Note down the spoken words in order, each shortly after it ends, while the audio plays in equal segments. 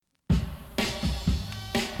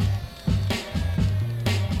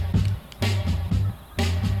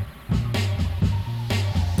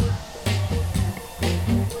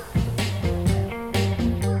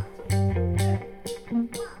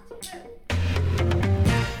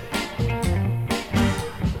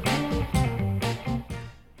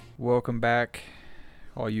welcome back,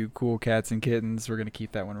 all you cool cats and kittens. We're going to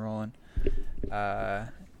keep that one rolling.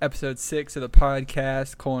 Episode 6 of the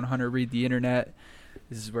podcast, Cole and Hunter Read the Internet.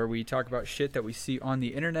 This is where we talk about shit that we see on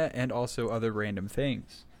the internet and also other random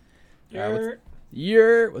things. What's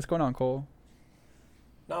going on, Cole?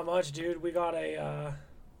 Not much, dude. We got a,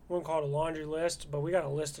 wouldn't call it a laundry list, but we got a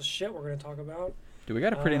list of shit we're going to talk about. Dude, we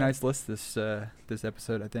got a pretty nice list this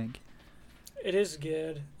episode, I think. It is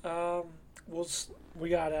good. I'll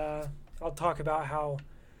talk about how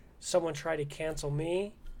someone tried to cancel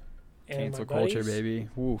me and Cancel my buddies. culture, baby.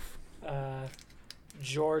 Woof.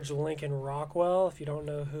 George Lincoln Rockwell. If you don't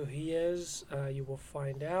know who he is, you will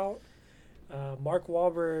find out. Mark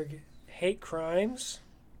Wahlberg, hate crimes.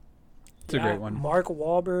 It's a great one. Mark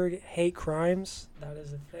Wahlberg, hate crimes. That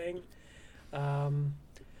is a thing.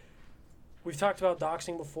 We've talked about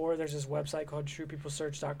doxing before. There's this website called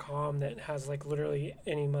truepeoplesearch.com that has like literally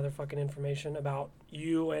any motherfucking information about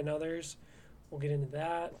you and others. We'll get into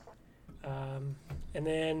that. And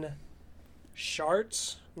then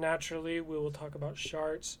sharts. Naturally, we will talk about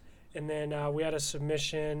sharts. And then we had a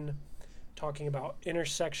submission talking about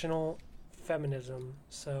intersectional feminism.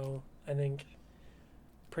 So I think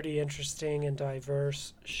pretty interesting and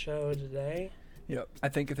diverse show today. Yep. I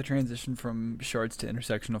think the transition from sharts to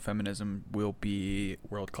intersectional feminism will be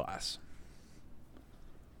world class.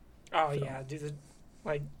 Oh, so. Yeah. Dude,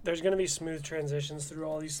 there's going to be smooth transitions through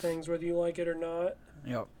all these things, whether you like it or not.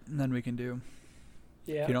 Yep. And then we can do.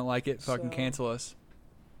 Yeah. If you don't like it, fucking cancel us.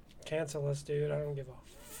 Cancel us, dude. I don't give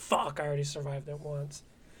a fuck. I already survived it once.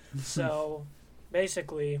 So,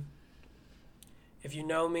 basically, if you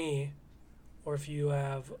know me, or if you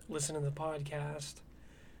have listened to the podcast,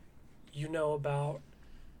 you know about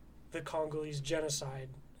the Congolese genocide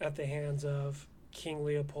at the hands of King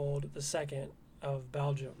Leopold II of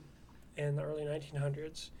Belgium in the early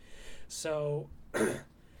 1900s. So,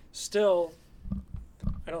 still,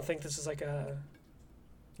 I don't think this is like a...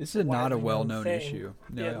 This is not a well-known issue.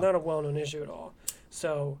 No, yeah, not a well-known issue at all.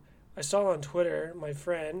 So, I saw on Twitter, my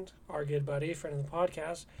friend, our good buddy, friend of the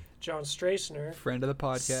podcast, John Strassner... Friend of the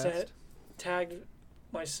podcast. Tagged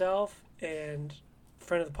myself and...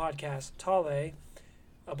 friend of the podcast, Tale,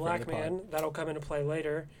 a black man, that'll come into play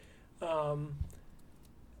later,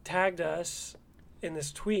 tagged us in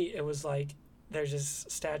this tweet. It was like, there's this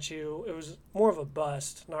statue. It was more of a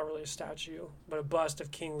bust, not really a statue, but a bust of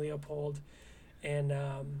King Leopold. And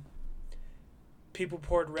people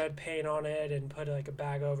poured red paint on it and put like a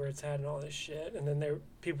bag over its head and all this shit. And then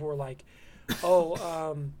people were like,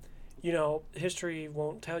 history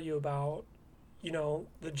won't tell you about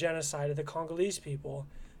the genocide of the Congolese people.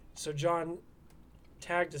 So John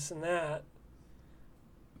tagged us in that.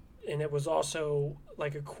 And it was also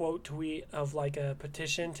like a quote tweet of like a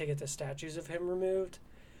petition to get the statues of him removed.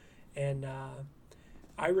 And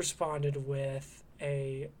I responded with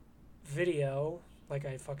a video, like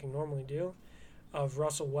I fucking normally do, of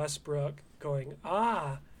Russell Westbrook going,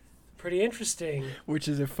 pretty interesting. Which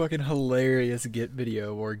is a fucking hilarious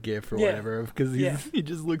video or GIF or whatever, because he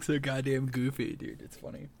just looks so goddamn goofy, dude. It's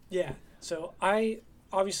funny. Yeah. So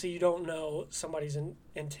obviously you don't know somebody's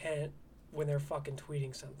intent when they're fucking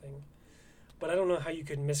tweeting something, but I don't know how you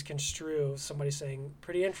could misconstrue somebody saying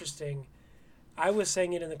pretty interesting. I was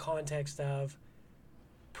saying it in the context of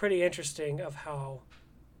pretty interesting of how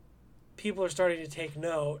people are starting to take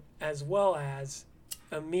note, as well as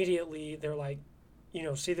immediately they're like,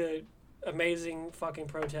 see the amazing fucking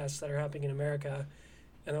protests that are happening in America,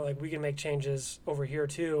 and they're like, we can make changes over here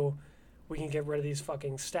too. We can get rid of these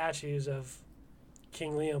fucking statues of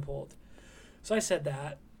King Leopold. So I said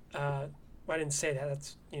that. I didn't say that.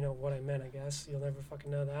 That's, what I meant, I guess. You'll never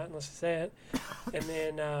fucking know that unless I say it. And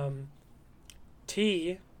then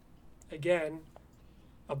T, again,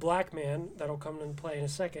 a black man, that'll come into play in a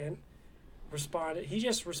second, responded. He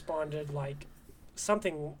just responded like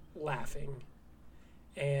something laughing.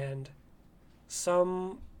 And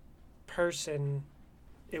some person,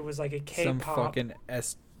 it was like a K-pop. Some fucking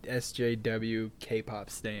SJW K-pop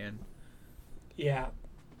stan. Yeah.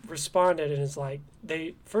 Responded, and it's like,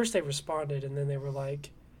 they responded, and then they were like,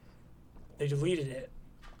 they deleted it.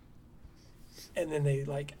 And then they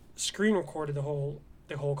like screen recorded the whole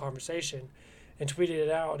conversation and tweeted it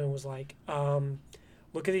out and was like,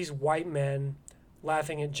 look at these white men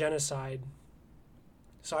laughing at genocide.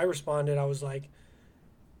 So I responded, I was like,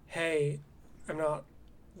 hey, I'm not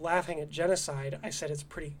laughing at genocide. I said it's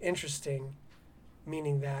pretty interesting,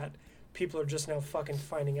 meaning that people are just now fucking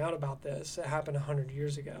finding out about this. It happened 100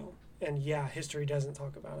 years ago. And yeah, history doesn't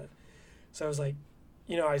talk about it. So I was like,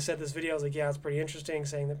 I said this video, I was like, yeah, it's pretty interesting,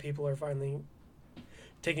 saying that people are finally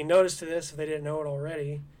taking notice to this if they didn't know it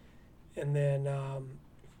already. And then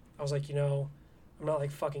I was like, I'm not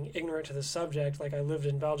like fucking ignorant to the subject. Like, I lived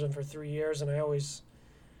in Belgium for 3 years and I always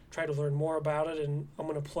try to learn more about it, and I'm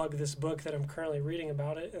going to plug this book that I'm currently reading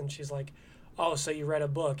about it. And she's like, oh, so you read a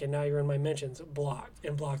book and now you're in my mentions. Blocked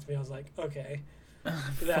me. I was like, okay.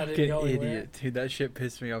 That didn't go anywhere. Idiot, dude. That shit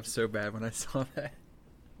pissed me off so bad when I saw that.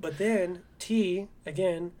 But then T,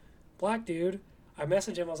 again, black dude, I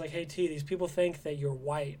messaged him. I was like, hey, T, these people think that you're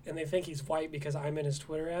white, and they think he's white because I'm in his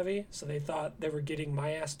Twitter heavy, so they thought they were getting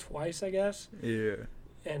my ass twice, I guess. Yeah.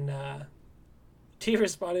 And T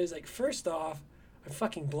responded, he's like, first off, I'm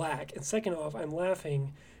fucking black, and second off, I'm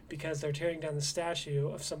laughing because they're tearing down the statue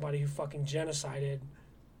of somebody who fucking genocided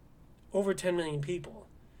over 10 million people.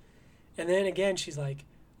 And then again, she's like,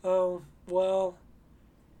 oh, well,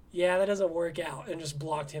 yeah, that doesn't work out, and just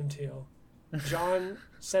blocked him too. John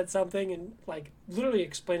said something, and like literally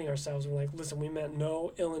explaining ourselves. We're like, listen, we meant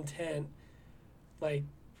no ill intent. Like,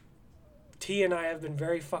 T and I have been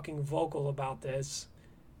very fucking vocal about this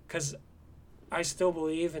because I still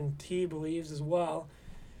believe, and T believes as well,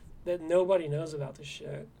 that nobody knows about this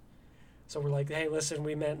shit. So we're like, hey, listen,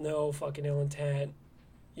 we meant no fucking ill intent.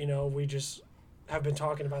 We just have been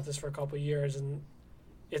talking about this for a couple of years, and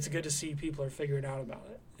it's good to see people are figuring out about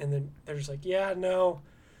it. And then they're just like, yeah, no,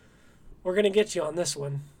 we're going to get you on this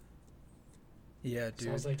one. Yeah, dude. So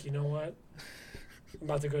I was like, you know what? I'm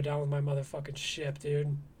about to go down with my motherfucking ship,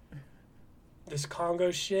 dude. This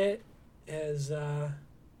Congo shit is,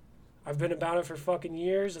 I've been about it for fucking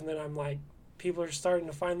years, and then I'm like, people are starting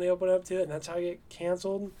to finally open up to it, and that's how you get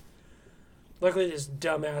canceled. Luckily, this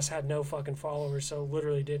dumbass had no fucking followers, so it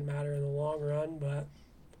literally didn't matter in the long run, but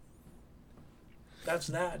that's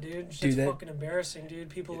that, dude. It's fucking embarrassing,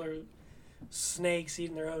 dude. People are snakes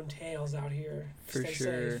eating their own tails out here. For Stay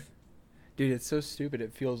sure. safe. Dude, it's so stupid.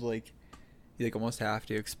 It feels like you almost have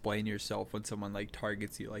to explain yourself when someone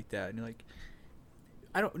targets you like that. And you're like,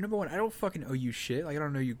 number one, I don't fucking owe you shit. I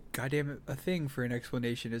don't owe you goddamn a thing for an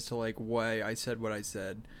explanation as to why I said what I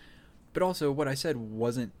said. But also, what I said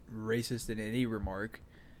wasn't racist in any remark.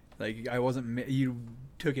 I wasn't. You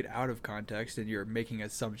took it out of context and you're making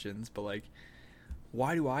assumptions. But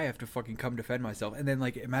why do I have to fucking come defend myself? And then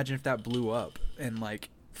imagine if that blew up and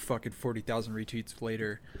fucking 40,000 retweets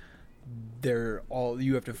later,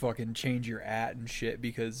 you have to fucking change your @ and shit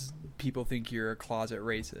because people think you're a closet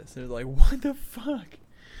racist. They're like, what the fuck?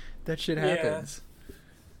 That shit happens. Yeah.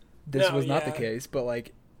 This was not the case,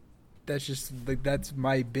 but that's just that's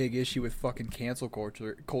my big issue with fucking cancel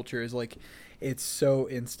culture is it's so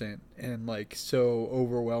instant and so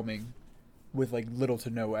overwhelming with little to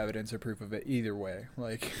no evidence or proof of it either way.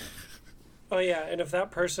 Oh yeah, and if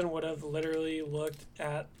that person would have literally looked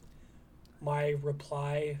at my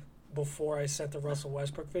reply before I sent the Russell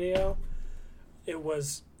Westbrook video, it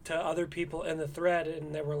was to other people in the thread,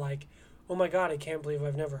 and they were like, oh my god, I can't believe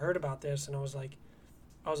I've never heard about this. And I was like,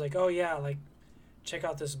 oh yeah, check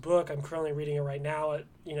out this book. I'm currently reading it right now. It,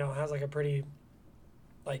 has a pretty,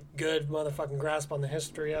 good motherfucking grasp on the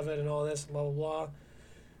history of it and all this, blah, blah, blah.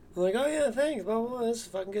 I'm like, oh yeah, thanks, blah, blah, blah. This is a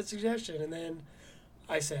fucking good suggestion. And then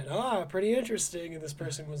I said, pretty interesting. And this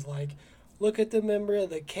person was like, look at the member of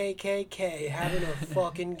the KKK having a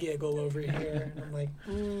fucking giggle over here. And I'm like,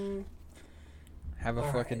 Have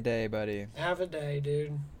a fucking day, buddy. Have a day,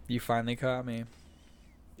 dude. You finally caught me.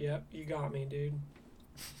 Yep, you got me, dude.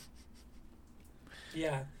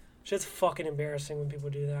 Yeah, shit's fucking embarrassing when people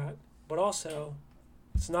do that. But also,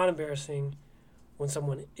 it's not embarrassing when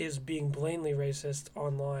someone is being blatantly racist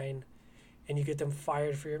online and you get them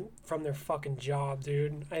fired from their fucking job,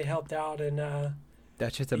 dude. I helped out in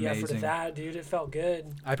that shit's the amazing. effort of that, dude. It felt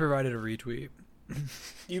good. I provided a retweet.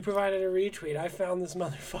 You provided a retweet. I found this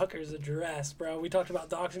motherfucker's address, bro. We talked about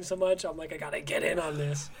doxing so much. I'm like, I gotta get in on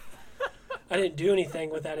this. I didn't do anything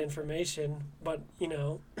with that information, but,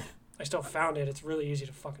 I still found it. It's really easy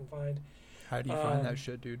to fucking find. How do you find that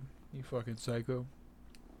shit, dude? You fucking psycho.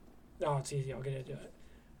 No, it's easy. I'll get into it.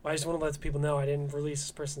 I just want to let the people know I didn't release this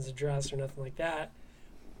person's address or nothing like that.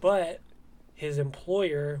 But his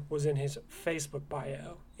employer was in his Facebook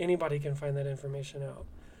bio. Anybody can find that information out.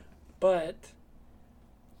 But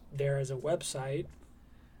there is a website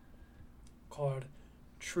called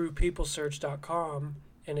truepeoplesearch.com,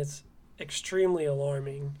 and it's extremely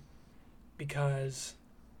alarming because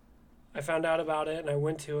I found out about it and I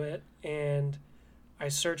went to it and I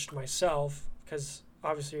searched myself because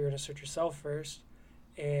obviously you're going to search yourself first,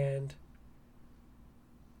 and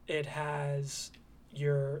it has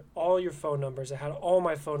all your phone numbers. It had all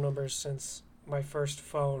my phone numbers since my first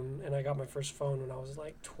phone, and I got my first phone when I was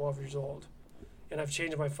 12 years old, and I've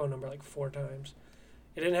changed my phone number 4 times.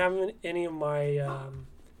 It didn't have any of my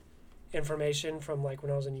information from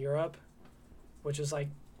when I was in Europe, which is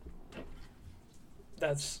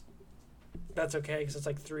that's okay because it's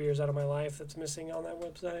like 3 years out of my life that's missing on that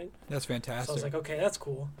website. That's fantastic. So I was like, okay, that's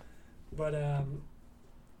cool. But it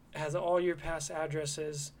has all your past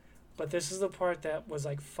addresses. But this is the part that was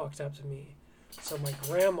like fucked up to me. So my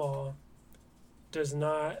grandma does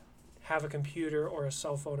not have a computer or a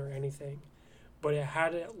cell phone or anything, but it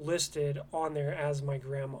had it listed on there as my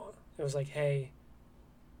grandma. It was like, hey,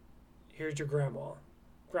 here's your grandma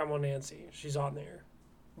Nancy. She's on there,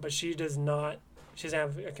 but she doesn't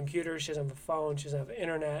have a computer, she doesn't have a phone, she doesn't have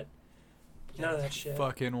internet, none of that shit.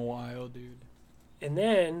 Fucking wild, dude. And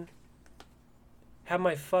then have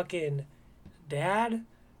my fucking dad,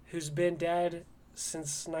 who's been dead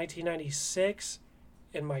since 1996,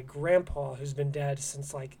 and my grandpa, who's been dead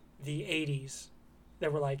since like the 80s,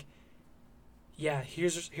 that were like, yeah,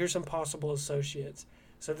 here's some possible associates.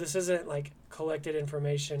 So this isn't like collected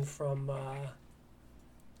information from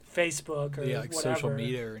Facebook or like whatever. social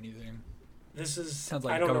media or anything. This is sounds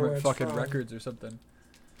like I don't know where government it's fucking from. records or something.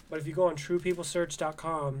 But if you go on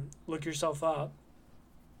truepeoplesearch.com, look yourself up,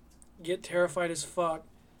 get terrified as fuck.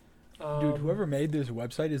 Dude, whoever made this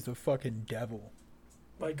website is the fucking devil.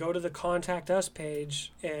 Like, go to the Contact Us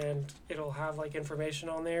page, and it'll have, like, information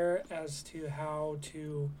on there as to how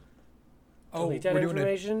to delete that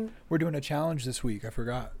information. We're doing a challenge this week. I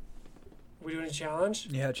forgot. We're doing a challenge?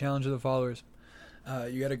 Yeah, challenge of the followers.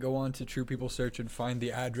 You got to go on to True People Search and find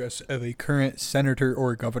the address of a current senator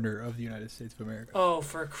or governor of the United States of America. Oh,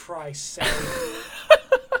 for Christ's sake.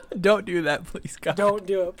 Don't do that, please, God. Don't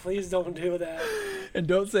do it. Please don't do that. And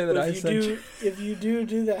don't say that I sent you. If you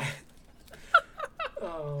do that.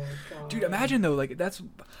 Oh, God. Dude, imagine, though, like, that's...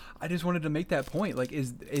 I just wanted to make that point. Like,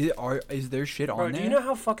 is there shit on there? Do you know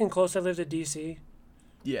how fucking close I live to D.C.?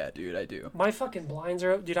 Yeah, dude, I do. My fucking blinds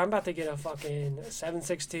are up. Dude, I'm about to get a fucking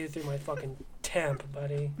 762 through my fucking temp,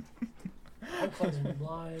 buddy. I'm closing the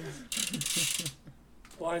blinds.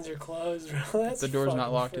 Blinds are closed, bro. That's the door's not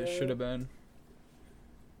fucking locked. fair. It should have been.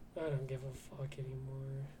 I don't give a fuck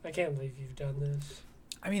anymore. I can't believe you've done this.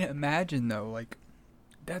 I mean, imagine, though, like,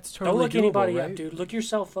 that's totally Don't look doable, anybody right? up, dude. Look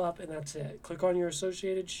yourself up, and that's it. Click on your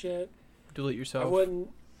associated shit. Delete yourself. I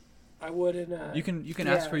wouldn't. You can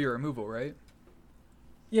ask for your removal, right?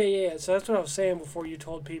 Yeah. So that's what I was saying before you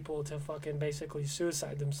told people to fucking basically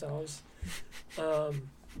suicide themselves. Go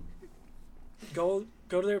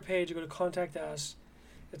to their page. Go to Contact Us.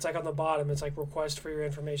 It's like on the bottom. It's like request for your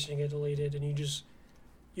information to get deleted, and you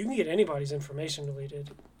can get anybody's information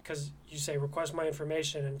deleted because you say request my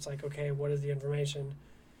information, and it's like, okay, what is the information?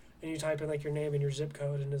 And you type in like your name and your zip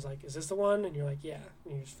code, and it's like, is this the one? And you're like, yeah,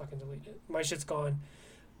 and you just fucking delete it. My shit's gone,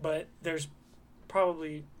 but there's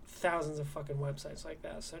probably thousands of fucking websites like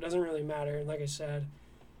that, so it doesn't really matter. And like I said,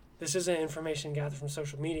 this isn't information gathered from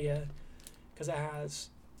social media because it has,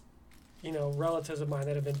 relatives of mine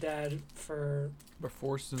that have been dead for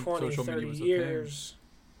before 20, social 30 media was years.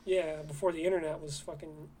 Yeah, before the internet was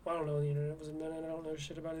fucking... I don't know when the internet was invented. I don't know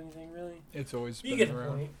shit about anything, really. It's always You been get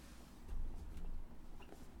around.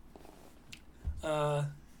 the point.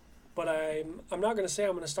 But I'm not going to say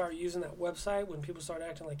I'm going to start using that website when people start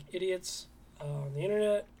acting like idiots on the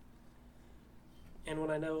internet. And when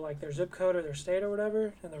I know, like, their zip code or their state or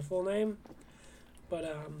whatever, and their full name.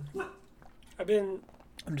 But I've been...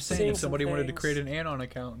 I'm just saying, if somebody wanted to create an Anon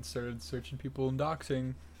account and started searching people and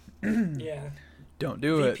doxing... yeah. Don't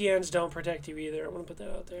do it. VPNs don't protect you either. I want to put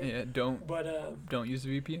that out there. Yeah, don't use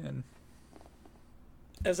the VPN.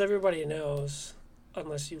 As everybody knows,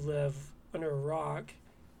 unless you live under a rock,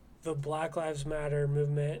 the Black Lives Matter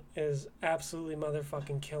movement is absolutely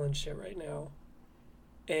motherfucking killing shit right now.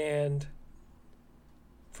 And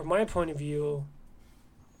from my point of view,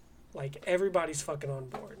 like, everybody's fucking on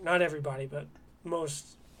board. Not everybody, but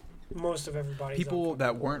most of everybody. People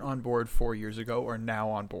that weren't on board 4 years ago are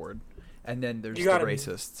now on board. And then there's the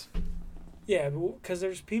racists. Yeah, because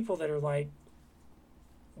there's people that are like,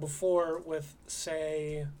 before with,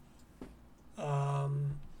 say,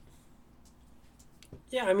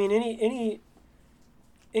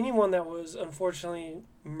 anyone that was unfortunately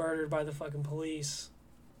murdered by the fucking police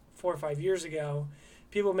 4 or 5 years ago,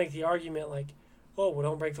 people make the argument like, oh, well,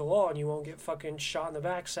 don't break the law and you won't get fucking shot in the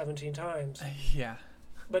back 17 times. Yeah.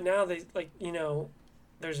 But now they, like,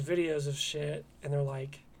 there's videos of shit and they're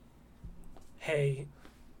like, hey,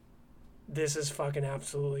 this is fucking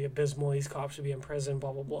absolutely abysmal. These cops should be in prison,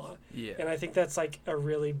 blah, blah, blah. Yeah. And I think that's like a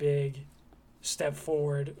really big step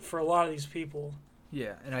forward for a lot of these people.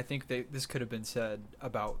 Yeah, and I think this could have been said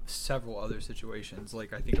about several other situations.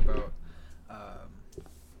 Like, I think about,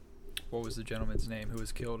 what was the gentleman's name who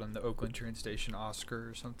was killed in the Oakland train station, Oscar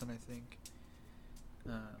or something, I think.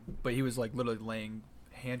 But he was, like, literally laying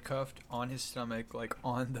handcuffed on his stomach, like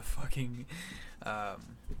on the fucking, I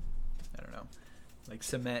don't know, like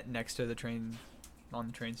cement next to the train, on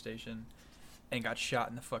the train station, and got shot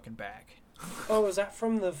in the fucking back. Oh, is that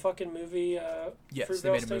from the fucking movie? Yes, Fruitvale they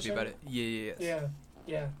made a Station? movie about it. Yeah.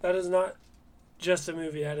 Yeah. That is not just a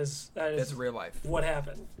movie. That's real life. What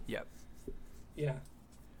happened? Yep. Yeah.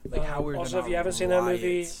 Like how we're also, if you haven't seen that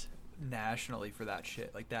movie, nationally for that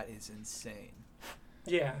shit, like that is insane.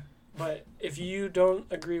 Yeah, but if you don't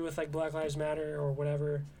agree with like Black Lives Matter or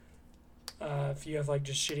whatever, if you have like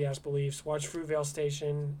just shitty ass beliefs, watch Fruitvale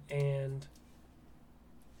Station and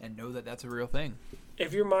know that that's a real thing.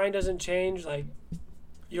 If your mind doesn't change, like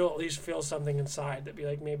you'll at least feel something inside that be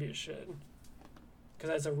like maybe it should, because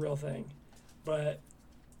that's a real thing. But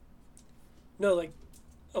no, like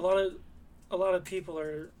a lot of people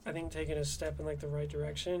are, I think, taking a step in like the right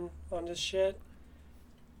direction on this shit.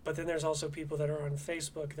 But then there's also people that are on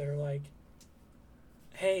Facebook that are like,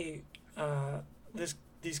 hey,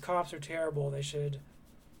 these cops are terrible. They should,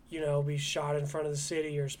 be shot in front of the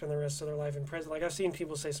city or spend the rest of their life in prison. Like, I've seen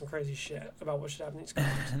people say some crazy shit about what should happen to these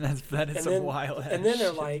cops. that is some wild ass And then they're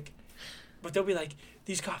shit. like, but they'll be like,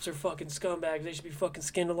 these cops are fucking scumbags. They should be fucking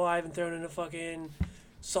skinned alive and thrown in a fucking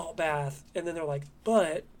salt bath. And then they're like,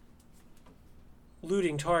 but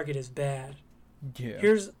looting Target is bad. Yeah.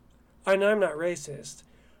 I know I'm not racist,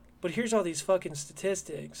 but here's all these fucking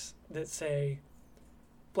statistics that say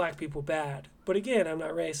black people bad. But again, I'm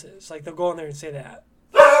not racist. Like, they'll go on there and say that.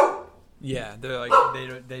 Yeah, they're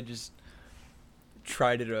like, they just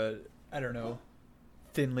try to, I don't know,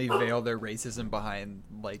 thinly veil their racism behind,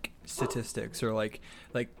 like, statistics or, like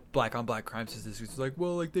black on black crime statistics. It's like,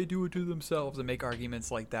 well, like, they do it to themselves and make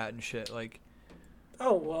arguments like that and shit. Like,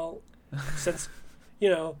 oh, well, since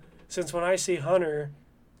when I see Hunter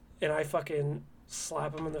and I fucking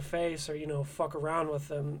slap him in the face or, fuck around with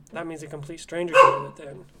them, that means a complete stranger to it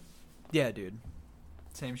then. Yeah, dude.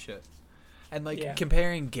 Same shit. And, like, Yeah.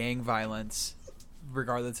 comparing gang violence,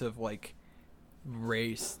 regardless of, like,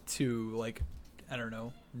 race to, like, I don't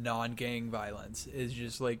know, non-gang violence is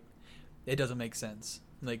just, like, it doesn't make sense.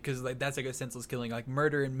 Like, because, like, that's, like, a senseless killing. Like,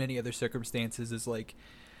 murder in many other circumstances is, like,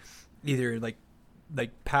 either, like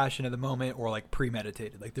passion of the moment or, like,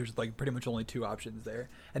 premeditated. Like, there's, like, pretty much only two options there.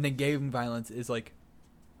 And then gang violence is, like,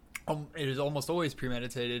 it is almost always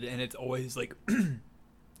premeditated, and it's always, like,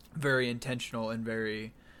 very intentional and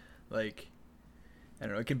very, like, I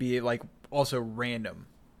don't know, it can be, like, also random,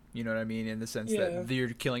 you know what I mean, in the sense that you're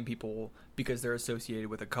killing people because they're associated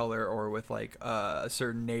with a color or with, like, a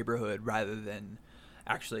certain neighborhood rather than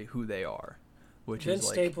actually who they are, which Vince is,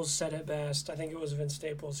 like... Staples said it best. I think it was Vince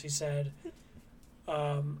Staples. He said,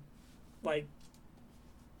 like,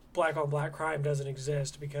 black on black crime doesn't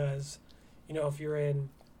exist because, if you're in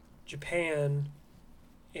Japan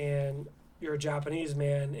and you're a Japanese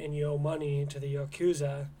man and you owe money to the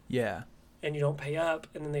Yakuza... Yeah. And you don't pay up,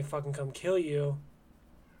 and then they fucking come kill you.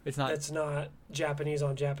 That's not Japanese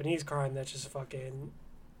on Japanese crime. That's just fucking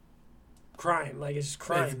crime. Like, it's just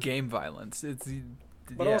crime. It's game violence.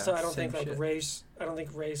 But also, I don't think shit. race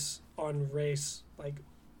on race, like,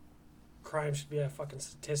 crime should be a fucking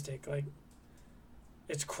statistic. Like,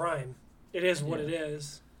 it's crime. It is what it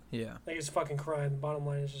is. Yeah. Like, it's fucking crime. The bottom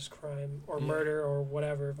line is just crime or murder or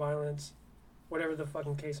whatever, violence, whatever the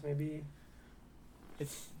fucking case may be.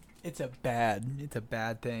 It's a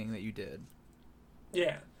bad thing that you did.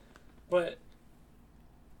 Yeah. But,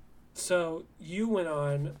 so, you went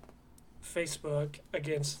on Facebook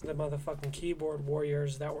against the motherfucking keyboard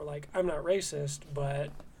warriors that were like, I'm not racist,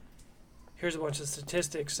 but here's a bunch of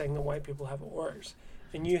statistics saying that white people have it worse.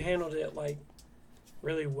 And you handled it, like,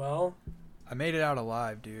 really well. I made it out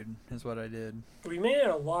alive, dude, is what I did. We made it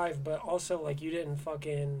alive, but also, like, you didn't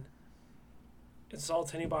fucking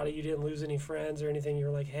insult anybody. You didn't lose any friends or anything. You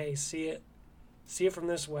were like, hey, see it from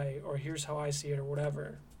this way, or here's how I see it, or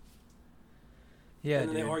whatever. Yeah, and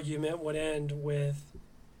then the argument would end with,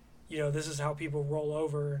 this is how people roll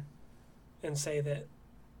over and say that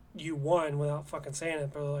you won without fucking saying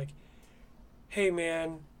it. But they're like, hey,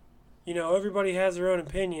 man, everybody has their own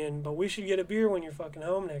opinion, but we should get a beer when you're fucking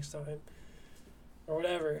home next time, or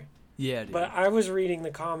whatever. Yeah, dude. But I was reading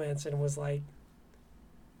the comments and was like,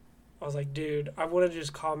 dude, I would have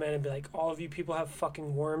just commented and be like, all of you people have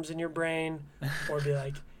fucking worms in your brain. Or be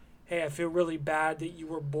like, hey, I feel really bad that you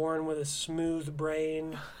were born with a smooth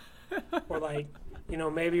brain. Or like,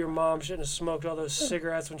 maybe your mom shouldn't have smoked all those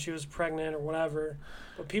cigarettes when she was pregnant or whatever.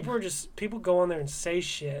 But people go on there and say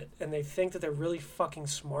shit and they think that they're really fucking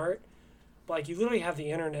smart. But like, you literally have the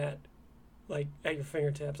internet, like, at your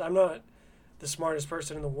fingertips. I'm not the smartest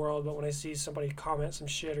person in the world, but when I see somebody comment some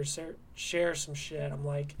shit or share some shit, I'm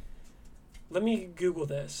like, let me Google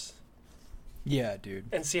this. Yeah, dude.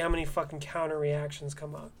 And see how many fucking counter reactions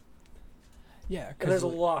come up. Yeah. And there's a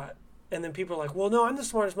lot. And then people are like, well, no, I'm the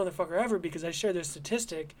smartest motherfucker ever because I shared this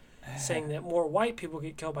statistic saying that more white people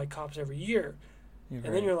get killed by cops every year. And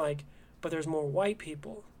then you're like, but there's more white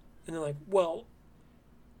people. And they're like, well,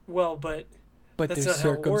 but that's there's not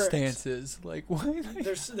how it works. circumstances. Like, what?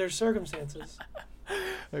 There's circumstances.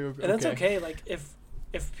 Like, okay. And that's okay. Like,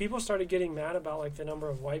 if people started getting mad about, like, the number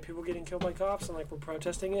of white people getting killed by cops and, like, we're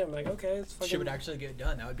protesting it, I'm like, okay, it's fucking... Shit would actually get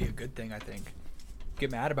done. That would be a good thing, I think.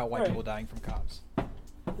 Get mad about white people dying from cops.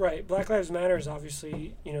 Right. Black Lives Matter is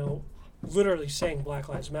obviously, you know, literally saying Black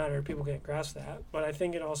Lives Matter. People can't grasp that. But I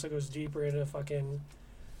think it also goes deeper into fucking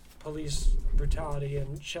police brutality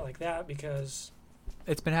and shit like that because...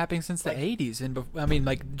 It's been happening since the 80s. And I mean,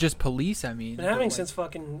 like, just police, I mean. It's been happening since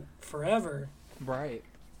fucking forever. Right.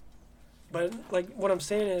 But, like, what I'm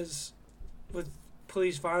saying is, with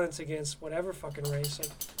police violence against whatever fucking race, like,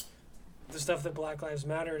 the stuff that Black Lives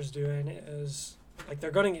Matter is doing is, like, they're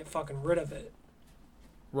going to get fucking rid of it.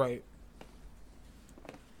 Right.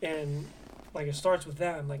 And, like, it starts with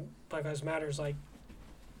them. Like, Black Lives Matter is, like,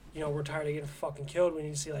 you know, we're tired of getting fucking killed. We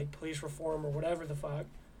need to see, like, police reform or whatever the fuck.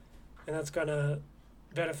 And that's going to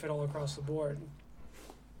benefit all across the board.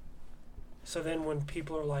 So then when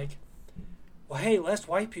people are like, well, hey, less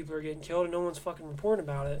white people are getting killed and no one's fucking reporting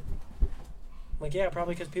about it. I'm like, yeah,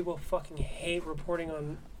 probably because people fucking hate reporting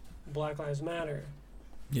on Black Lives Matter.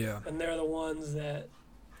 Yeah. And they're the ones that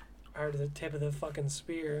are the tip of the fucking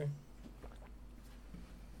spear.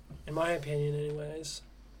 In my opinion, anyways.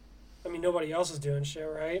 I mean, nobody else is doing shit,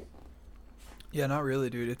 right? Yeah, not really,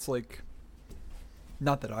 dude. It's like,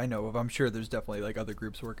 not that I know of. I'm sure there's definitely, like, other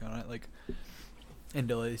groups working on it, like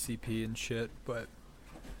NAACP and shit, but...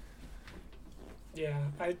 Yeah,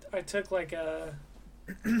 I took like a,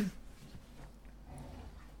 I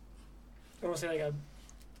won't say like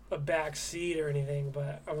a back seat or anything,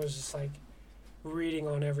 but I was just like reading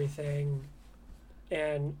on everything,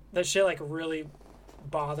 and that shit like really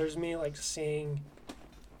bothers me, like seeing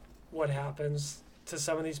what happens to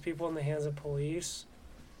some of these people in the hands of police.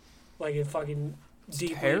 Like it fucking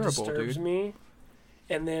deeply disturbs me.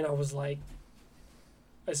 And then I was like,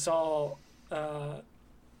 I saw,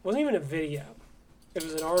 wasn't even a video. It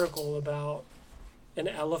was an article about an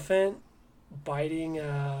elephant biting, it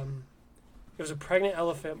was a pregnant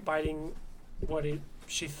elephant biting what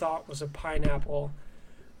she thought was a pineapple,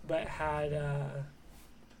 but had,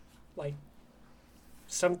 like,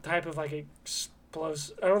 some type of, like,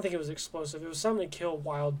 explosive, I don't think it was explosive, it was something to kill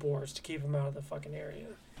wild boars to keep them out of the fucking area.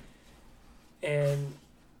 And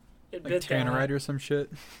it like bit Tannerite or some shit?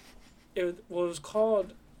 It was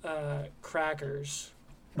called, crackers,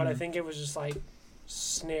 but I think it was just, like,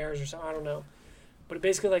 snares or something, I don't know, but it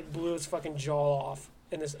basically like blew its fucking jaw off,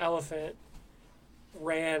 and this elephant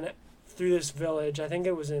ran through this village. I think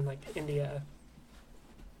it was in like India.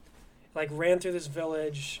 Like ran through this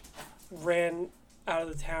village, ran out of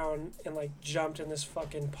the town, and like jumped in this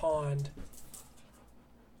fucking pond,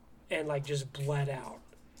 and like just bled out.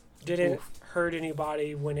 Didn't hurt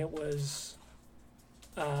anybody when it was,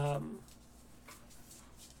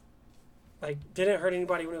 like, didn't hurt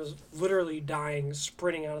anybody when it was literally dying,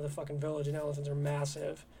 sprinting out of the fucking village, and elephants are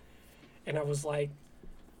massive. And I was like,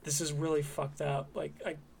 this is really fucked up. Like,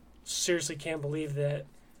 I seriously can't believe that,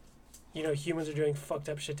 you know, humans are doing fucked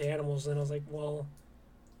up shit to animals. And I was like, well,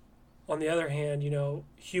 on the other hand, you know,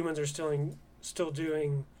 humans are still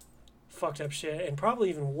doing fucked up shit, and probably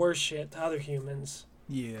even worse shit to other humans.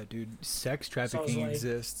 Yeah, dude. Sex trafficking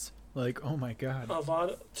exists. Like, oh my god.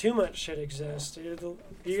 Too much shit exists, dude.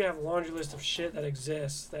 You can have a laundry list of shit that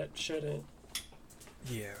exists that shouldn't.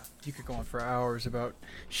 Yeah, you could go on for hours about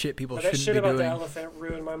shit people but shouldn't be doing. That shit about the elephant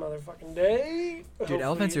ruined my motherfucking day. Dude,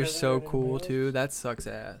 elephants are so cool too. That sucks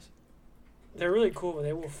ass. They're really cool, but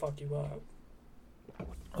they will fuck you up.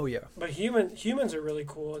 Oh yeah. But humans are really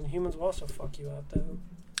cool, and humans will also fuck you up though.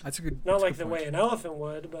 That's a good. Not like the way an elephant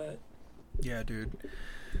would, but. Yeah, dude.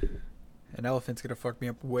 An elephant's gonna fuck me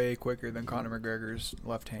up way quicker than Conor McGregor's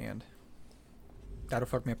left hand. That'll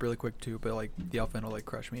fuck me up really quick too, but like the elephant will like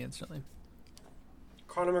crush me instantly.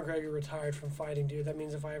 Conor McGregor retired from fighting, dude. That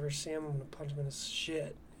means if I ever see him, I'm gonna punch him in his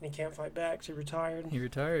shit. And he can't fight back because he retired. He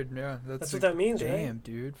retired, yeah. That's what that means, right? Damn,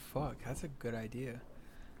 dude. Fuck. That's a good idea.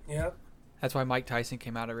 Yeah. That's why Mike Tyson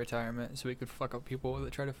came out of retirement, so he could fuck up people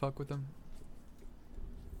that try to fuck with him.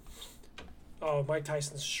 Oh, Mike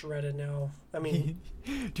Tyson's shredded now. I mean...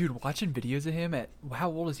 Dude, watching videos of him at...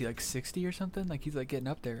 How old is he? Like 60 or something? Like he's like getting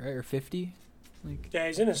up there, right? Or 50? Like, yeah,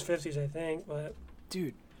 he's in his 50s, I think, but...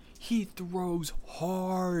 Dude, he throws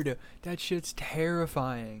hard. That shit's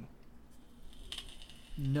terrifying.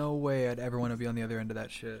 No way I'd ever want to be on the other end of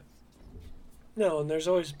that shit. No, and there's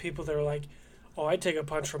always people that are like, oh, I'd take a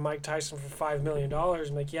punch from Mike Tyson for $5 million.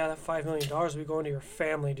 I'm like, yeah, that $5 million will be going to your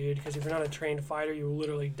family, dude, because if you're not a trained fighter, you will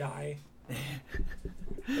literally die.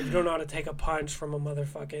 If you don't know how to take a punch from a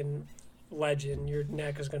motherfucking legend, your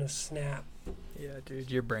neck is going to snap. Yeah, dude,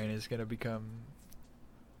 your brain is going to become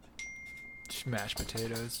mashed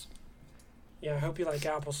potatoes. Yeah, I hope you like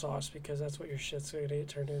applesauce, because that's what your shit's going to get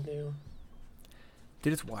turned into.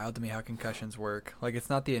 Dude, it's wild to me how concussions work. Like, it's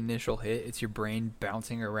not the initial hit, it's your brain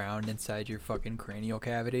bouncing around inside your fucking cranial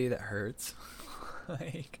cavity that hurts.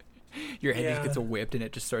 Like, your head just gets whipped and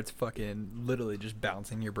it just starts fucking literally just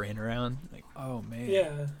bouncing your brain around. Like, oh, man.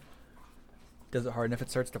 Yeah. Does it hard enough it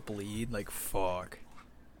starts to bleed? Like, fuck.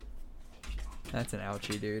 That's an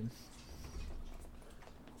ouchie, dude.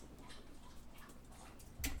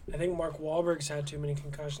 I think Mark Wahlberg's had too many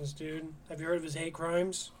concussions, dude. Have you heard of his hate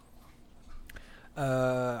crimes?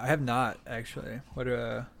 I have not, actually. What,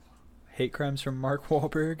 hate crimes from Mark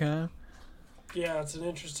Wahlberg, huh? Yeah, it's an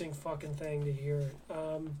interesting fucking thing to hear.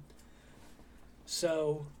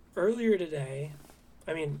 So, earlier today,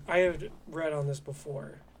 I mean, I had read on this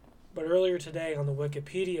before, but earlier today on the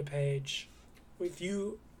Wikipedia page, if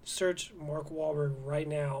you search Mark Wahlberg right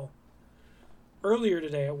now, earlier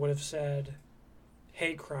today it would have said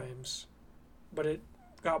hate crimes, but it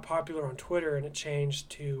got popular on Twitter and it changed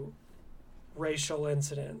to racial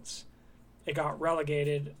incidents. It got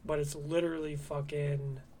relegated, but it's literally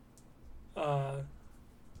fucking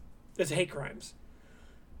it's hate crimes.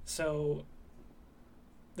 So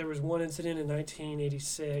there was one incident in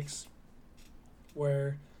 1986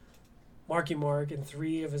 where Marky Mark and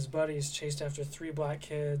 3 of his buddies chased after 3 black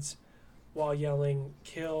kids while yelling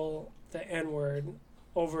 "kill the N-word"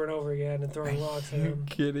 over and over again and throwing rocks at him. Are you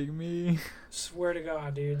kidding me? Swear to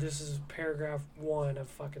God, dude, this is paragraph 1 of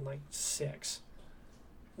fucking like 6.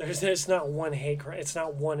 It's not one hate crime. It's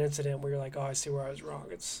not one incident where you're like, oh, I see where I was wrong.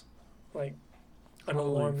 It's like an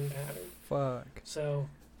alarming pattern. Fuck. So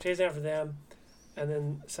chasing after them, and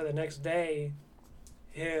then so the next day,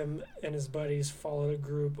 him and his buddies followed a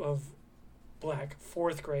group of black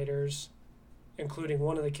 4th graders, including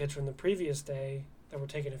one of the kids from the previous day that were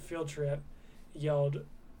taking a field trip, yelled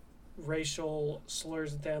racial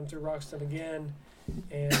slurs at them, threw rocks at them again,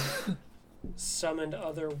 and summoned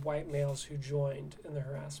other white males who joined in the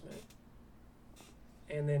harassment.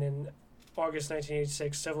 And then in August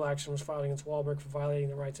 1986, civil action was filed against Wahlberg for violating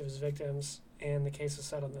the rights of his victims, and the case was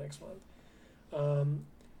settled the next month.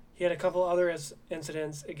 He had a couple other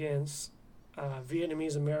incidents against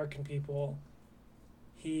Vietnamese American people.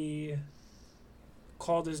 He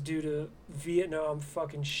called this dude a Vietnam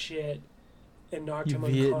fucking shit and knocked him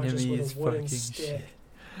unconscious with a wooden stick. Shit.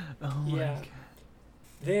 Oh my God.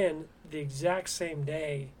 Then, the exact same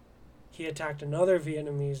day, he attacked another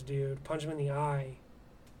Vietnamese dude, punched him in the eye,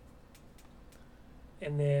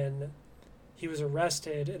 and then he was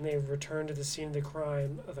arrested, and they returned to the scene of the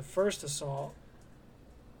crime of the first assault,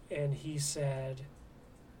 and he said,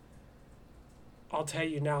 "I'll tell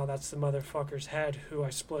you now, that's the motherfucker's head who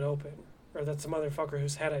I split open," or "that's the motherfucker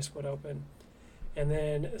whose head I split open." And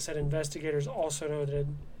then it said investigators also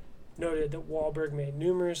noted that Wahlberg made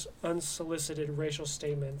numerous unsolicited racial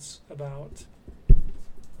statements about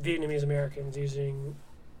Vietnamese Americans using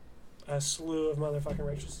a slew of motherfucking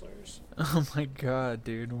racial slurs. Oh my God,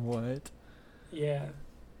 dude, what? Yeah.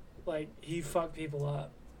 Like, he fucked people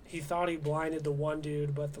up. He thought he blinded the one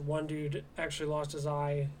dude, but the one dude actually lost his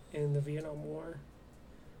eye in the Vietnam War.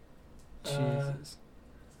 Jesus.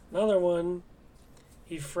 Another one,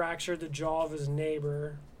 he fractured the jaw of his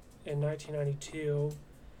neighbor in 1992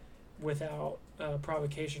 without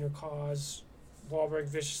provocation or cause. Wahlberg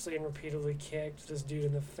viciously and repeatedly kicked this dude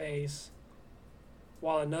in the face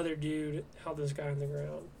while another dude held this guy on the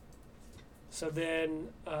ground. So then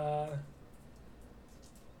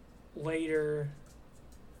later,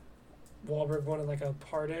 Wahlberg wanted like a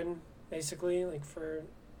pardon, basically, like for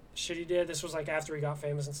shit he did. This was like after he got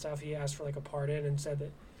famous and stuff. He asked for like a pardon and said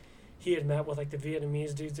that he had met with like the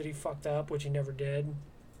Vietnamese dudes that he fucked up, which he never did.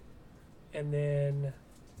 And then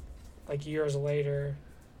like years later,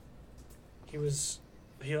 he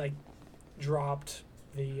like dropped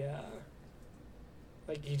the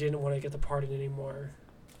like he didn't want to get the pardon anymore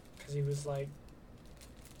because he was like,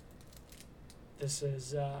 this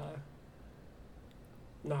is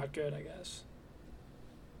not good, I guess.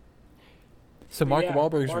 So Mark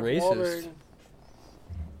Wahlberg's Mark racist. Wahlberg,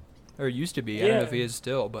 or used to be. Yeah. I don't know if he is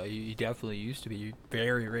still, but he definitely used to be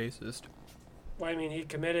very racist. well, I mean, he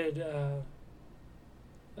committed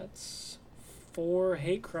that's 4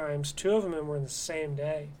 hate crimes. 2 of them were in the same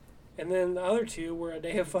day, and then the other 2 were a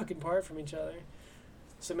day of fucking apart from each other.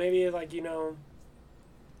 So maybe, like, you know,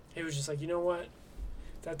 he was just like, you know what?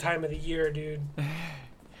 That time of the year, dude.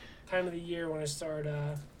 Time of the year when I start,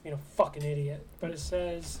 you know, fucking idiot. But it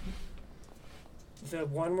says the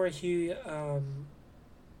one where he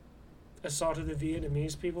assaulted the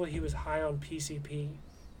Vietnamese people, he was high on PCP.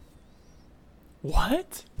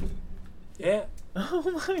 What? Yeah.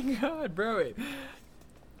 Oh my god, bro.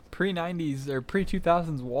 Pre-90s or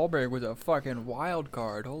pre-2000s Wahlberg was a fucking wild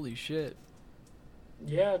card. Holy shit.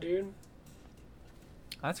 Yeah, dude.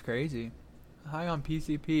 That's crazy. High on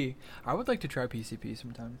PCP. I would like to try PCP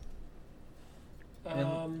sometime.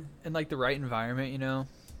 In like the right environment, you know.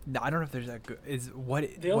 I don't know if there's that good.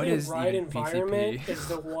 The only right environment PCP? is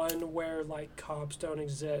the one where like cops don't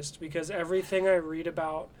exist, because everything I read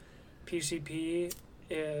about PCP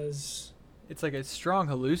is It's like a strong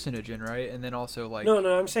hallucinogen, right? And then also like no.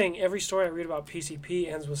 I'm saying every story I read about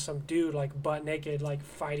PCP ends with some dude like butt naked, like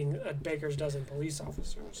fighting a baker's dozen police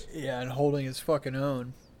officers. yeah, and holding his fucking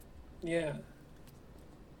own. Yeah.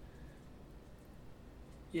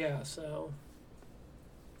 Yeah. So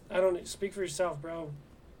I don't speak for yourself, bro.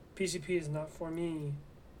 PCP is not for me.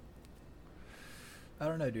 I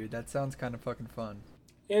don't know, dude. That sounds kind of fucking fun.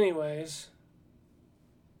 Anyways.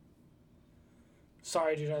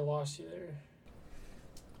 Sorry, dude, I lost you there.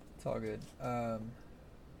 It's all good.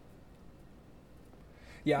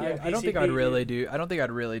 Yeah, I don't think PCP, I'd really do. I don't think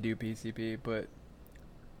I'd really do PCP, but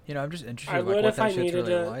you know, I'm just interested I in would like what if that I shit's needed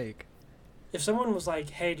really to- like. If someone was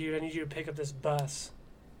like, "Hey, dude, I need you to pick up this bus,"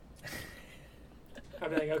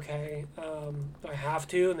 I'd be like, "Okay, do I have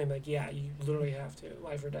to?" And they'd be like, "Yeah, you literally have to,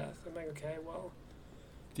 life or death." I'm like, "Okay, well,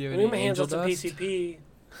 Do you I'm have gonna any my hands angel up to dust? PCP,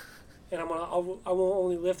 and I won't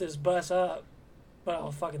only lift this bus up, but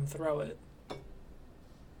I'll fucking throw it."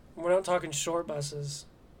 We're not talking short buses.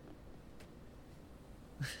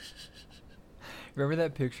 Remember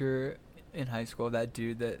that picture in high school of that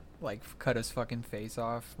dude that like cut his fucking face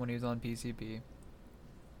off when he was on PCP?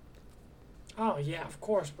 Oh yeah, of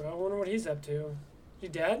course, bro. I wonder what he's up to. You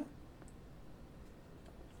dead?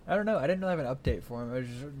 I don't know. I didn't really have an update for him. I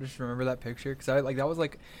just remember that picture because I like that was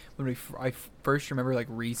like when I first remember like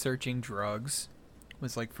researching drugs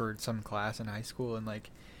was like for some class in high school, and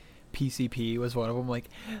like PCP was one of them.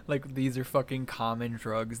 Like these are fucking common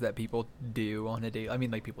drugs that people do on a day. I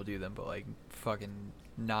mean, like people do them, but like fucking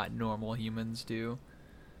not normal humans do.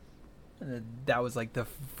 And that was like the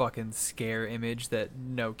fucking scare image that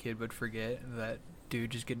no kid would forget. That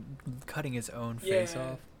dude just cutting his own face Yeah.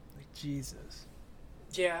 off. Like Jesus.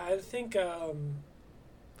 Yeah, I think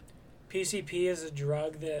PCP is a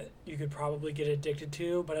drug that you could probably get addicted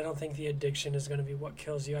to, but I don't think the addiction is going to be what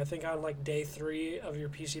kills you. I think on like day 3 of your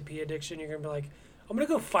PCP addiction, you're going to be like, I'm going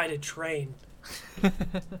to go fight a train.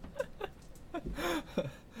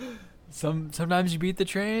 Sometimes you beat the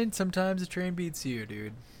train, sometimes the train beats you,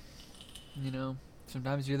 dude. You know,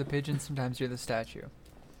 sometimes you're the pigeon, sometimes you're the statue.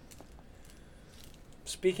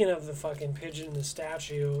 Speaking of the fucking pigeon and the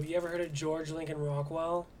statue, you ever heard of George Lincoln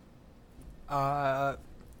Rockwell?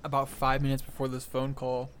 About 5 minutes before this phone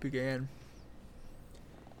call began.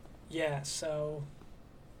 Yeah, so...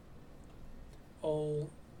 Oh,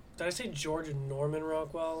 did I say George Norman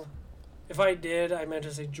Rockwell? If I did, I meant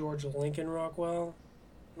to say George Lincoln Rockwell.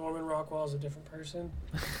 Norman Rockwell is a different person.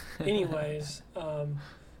 Anyways,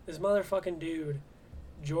 this motherfucking dude,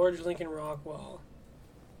 George Lincoln Rockwell,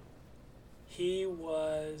 he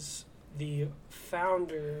was the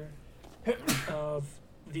founder of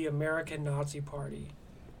the American Nazi Party.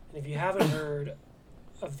 And if you haven't heard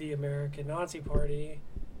of the American Nazi Party,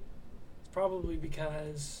 it's probably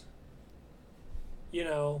because, you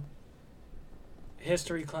know,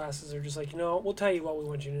 history classes are just like, you know, we'll tell you what we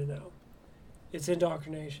want you to know. It's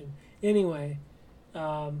indoctrination. Anyway,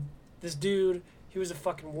 this dude, he was a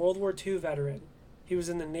fucking World War II veteran. He was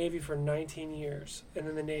in the Navy for 19 years. And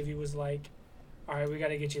then the Navy was like, all right, we got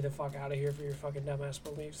to get you the fuck out of here for your fucking dumbass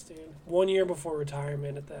beliefs, dude. 1 year before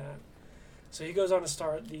retirement at that. So he goes on to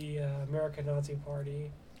start the American Nazi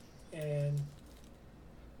Party and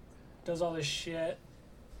does all this shit.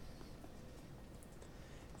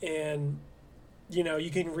 And, you know, you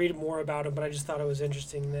can read more about him, but I just thought it was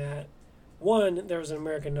interesting that, one, there was an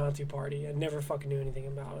American Nazi Party. I never fucking knew anything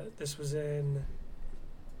about it. This was in...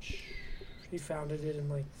 He founded it in,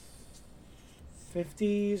 like,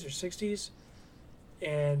 50s or 60s.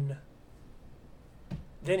 And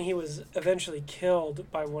then he was eventually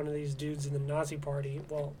killed by one of these dudes in the Nazi Party.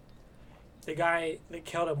 Well, the guy that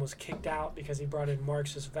killed him was kicked out because he brought in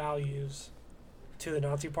Marxist values to the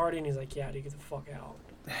Nazi Party, and he's like, yeah, dude, get the fuck out.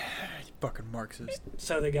 Fucking Marxist.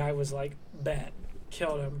 So the guy was like, bet,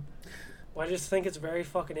 killed him. Well, I just think it's very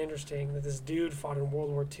fucking interesting that this dude fought in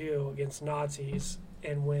World War II against Nazis,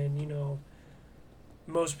 and when, you know,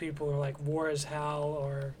 most people are like, war is hell,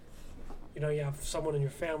 or, you know, you have someone in your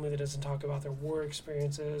family that doesn't talk about their war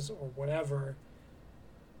experiences or whatever,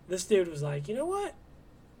 this dude was like, you know what?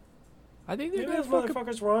 I think they Maybe got those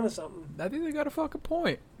motherfuckers were onto something. I think they got a fucking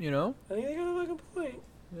point, you know? I think they got a fucking point.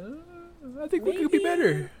 I think we could be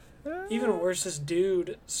better. Even worse, this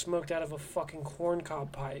dude smoked out of a fucking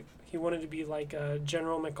corncob pipe. He wanted to be like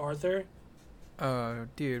General MacArthur. Oh,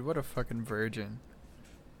 dude, what a fucking virgin.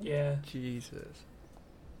 Yeah. Jesus.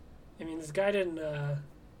 I mean, this guy didn't,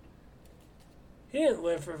 he didn't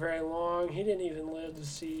live for very long. He didn't even live to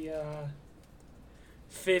see,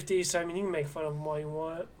 50, so I mean, you can make fun of him all you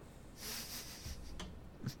want.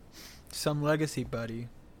 Some legacy, buddy.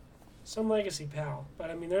 Some legacy, pal. But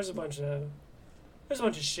I mean, there's a bunch of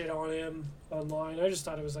shit on him online. I just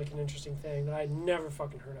thought it was like an interesting thing that I'd never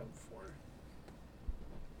fucking heard of before.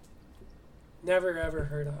 Never ever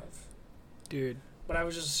heard of. Dude. But I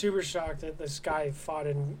was just super shocked that this guy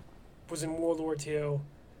was in World War II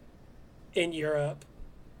in Europe,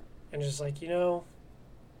 and just like, you know,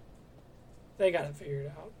 they got it figured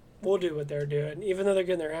out. We'll do what they're doing. Even though they're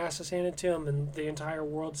getting their asses handed to them and the entire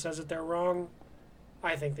world says that they're wrong,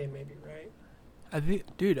 I think they may be right.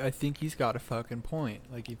 I think he's got a fucking point.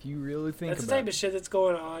 Like, if you really think that's the type of shit that's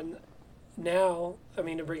going on now. I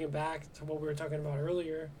mean, to bring it back to what we were talking about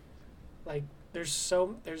earlier, like, there's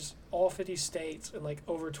all 50 states and like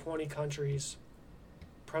over 20 countries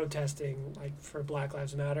protesting like for Black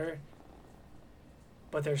Lives Matter,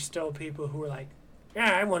 but there's still people who are like,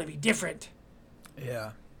 yeah, I want to be different.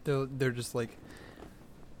 Yeah, they're just like,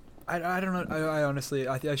 I don't know. I honestly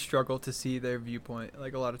I struggle to see their viewpoint.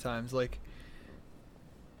 Like, a lot of times, like,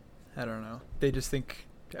 I don't know. They just think,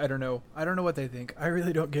 I don't know what they think. I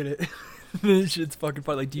really don't get it. This shit's fucking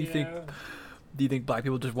fun. Like, do you think black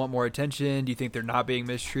people just want more attention? Do you think they're not being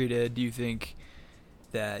mistreated? Do you think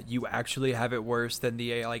that you actually have it worse than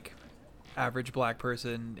the like average black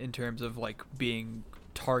person in terms of like being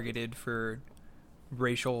targeted for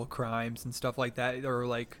racial crimes and stuff like that, or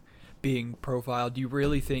like being profiled? Do you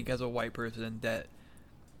really think as a white person that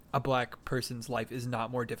a black person's life is not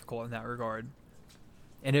more difficult in that regard?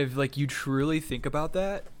 And if like you truly think about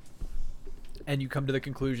that and you come to the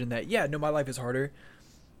conclusion that, yeah, no, my life is harder,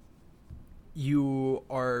 you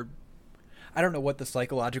are, I don't know what the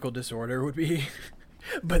psychological disorder would be,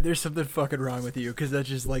 but there's something fucking wrong with you, because that's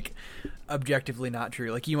just like objectively not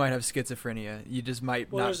true. Like, you might have schizophrenia, you just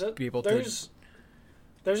might not be able to.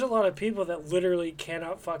 There's a lot of people that literally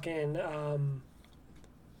cannot fucking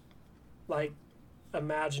like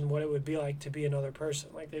imagine what it would be like to be another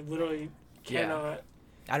person. Like, they literally cannot. Yeah.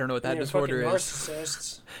 I don't know what that disorder is.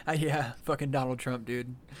 Narcissists. Yeah, fucking Donald Trump,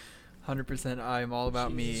 dude. 100% I'm all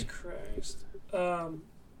about me. Jesus Christ. No,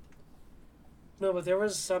 but there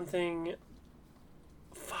was something.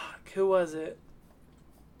 Fuck, who was it?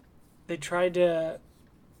 There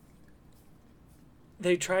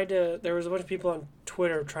was a bunch of people on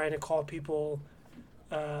Twitter trying to call people,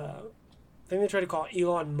 I think they tried to call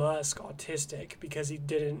Elon Musk autistic because he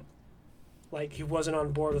wasn't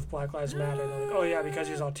on board with Black Lives Matter. They're like, oh yeah, because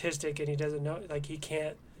he's autistic and he doesn't know, like, he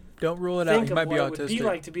can't. Don't rule it out. He might be autistic. Think of what it would be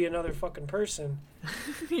like to be another fucking person.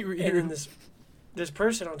 And then this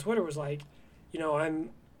person on Twitter was like, you know, I'm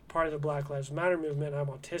part of the Black Lives Matter movement. I'm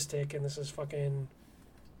autistic, and this is fucked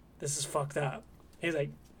up. He's like,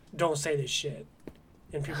 don't say this shit.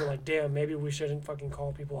 And people are like, damn, maybe we shouldn't fucking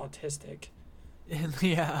call people autistic.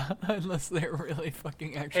 Yeah, unless they're really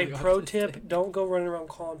fucking actually autistic. Hey, pro tip, don't go running around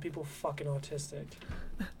calling people fucking autistic.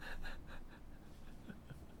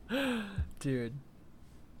 Dude.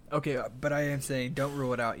 Okay, but I am saying don't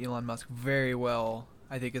rule it out. Elon Musk very well,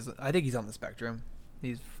 I think he's on the spectrum.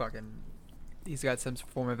 He's got some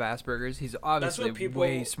form of Asperger's. He's obviously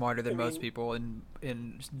way smarter than most people in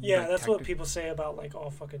yeah, that's what people say about like all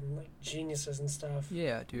fucking like geniuses and stuff.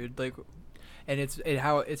 Yeah, dude. Like, and it's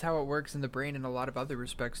how it works in the brain in a lot of other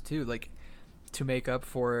respects too. Like, to make up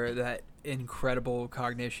for that incredible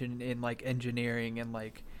cognition in like engineering and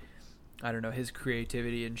like, I don't know, his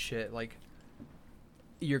creativity and shit. Like,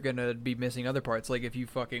 you're gonna be missing other parts. Like, if you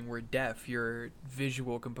fucking were deaf, your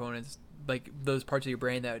visual components, like those parts of your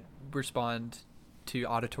brain that respond to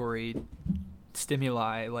auditory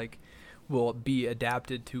stimuli, like, will be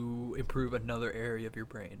adapted to improve another area of your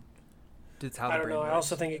brain. That's how the brain works. I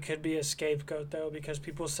also think it could be a scapegoat though, because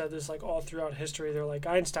people said this like all throughout history. They're like,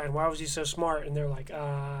 Einstein, why was he so smart? And they're like,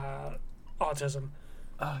 autism.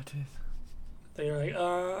 Autism. They're like,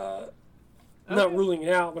 I'm not ruling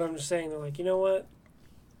it out, but I'm just saying, they're like, you know what?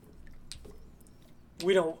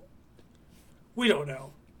 We don't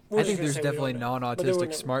know. I think there's definitely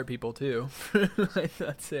non-autistic smart people too. Like,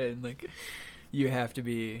 that's it. Like, you have to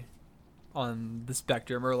be on the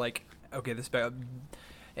spectrum, or like, okay,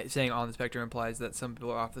 saying on the spectrum implies that some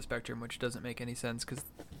people are off the spectrum, which doesn't make any sense because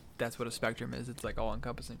that's what a spectrum is. It's like all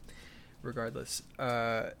encompassing. Regardless,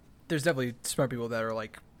 there's definitely smart people that are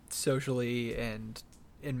like socially and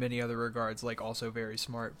in many other regards like also very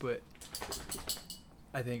smart, but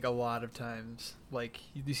I think a lot of times like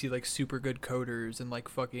you see like super good coders and like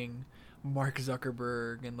fucking Mark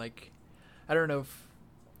Zuckerberg and like I don't know if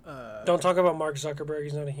don't talk about Mark Zuckerberg,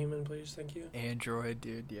 he's not a human, please. Thank you. Android,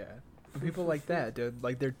 dude. Yeah, but people like that, dude,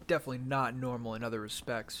 like they're definitely not normal in other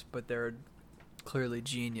respects, but they're clearly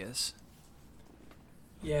genius.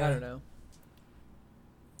 Yeah, I don't know.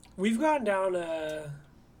 We've gone down a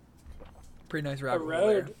pretty nice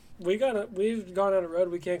road. We've gone down a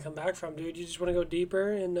road we can't come back from, dude. You just want to go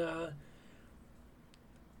deeper and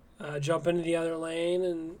jump into the other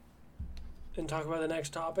lane and talk about the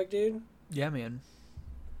next topic, dude? Yeah, man.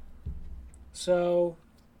 So,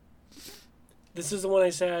 this is the one I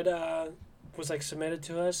said was like submitted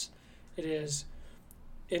to us. It is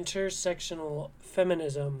intersectional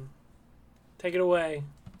feminism. Take it away.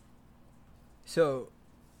 So,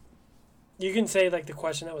 you can say like the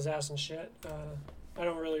question that was asked and shit. I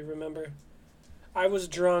don't really remember. I was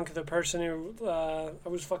drunk. The person who I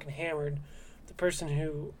was fucking hammered. The person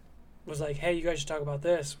who was like, "Hey, you guys should talk about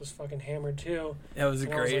this," was fucking hammered too. That was a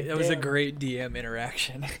great DM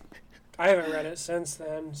interaction. I haven't read it since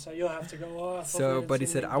then, so you'll have to go off. So, but he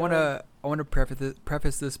said, "I want to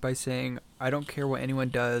preface this by saying I don't care what anyone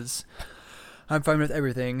does. I'm fine with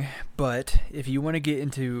everything, but if you want to get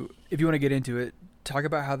into it, talk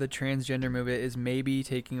about how the transgender movement is maybe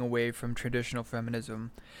taking away from traditional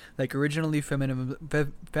feminism. Like originally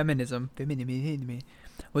feminism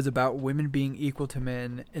was about women being equal to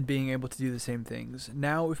men and being able to do the same things.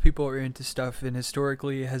 Now if people are into stuff and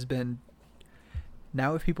historically has been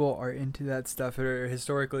dominated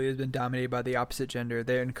by the opposite gender,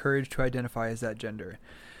 they're encouraged to identify as that gender.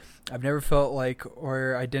 I've never felt like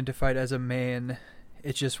or identified as a man.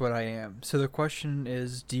 It's just what I am. So the question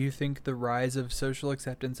is, do you think the rise of social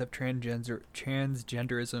acceptance of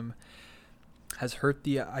transgenderism has hurt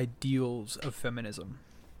the ideals of feminism?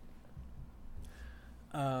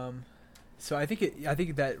 So I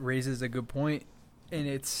think that raises a good point, and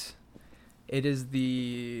it is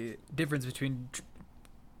the difference between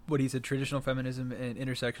what he said, traditional feminism and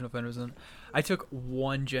intersectional feminism. I took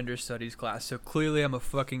one gender studies class, so clearly I'm a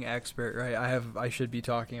fucking expert, right? I should be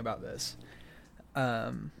talking about this.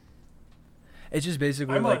 It's just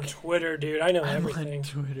basically I'm like on Twitter, dude. I know everything. On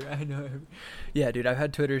Twitter, I know. Yeah, dude. I've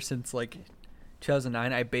had Twitter since like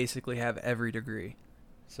 2009. I basically have every degree,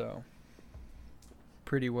 so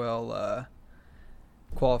pretty well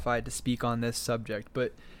qualified to speak on this subject.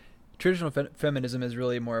 But traditional feminism is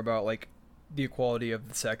really more about like the equality of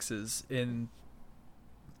the sexes in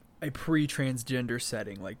a pre-transgender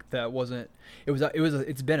setting. Like that wasn't.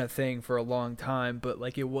 It's been a thing for a long time, but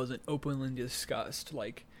like it wasn't openly discussed.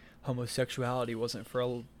 Like homosexuality wasn't for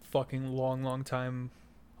a fucking long time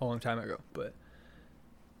ago, but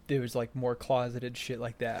there was like more closeted shit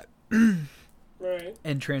like that. Right.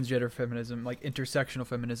 And transgender feminism, like intersectional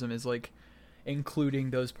feminism, is like including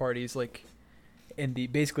those parties like in the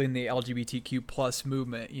LGBTQ plus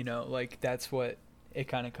movement, you know, like that's what it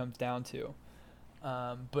kind of comes down to.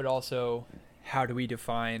 But also, how do we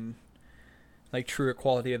define like true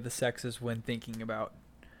equality of the sexes when thinking about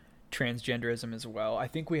transgenderism as well? I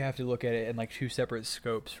think we have to look at it in like two separate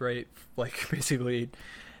scopes, right? Like basically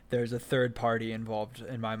there's a third party involved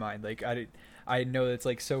in my mind. Like I know it's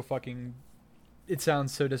like so fucking, it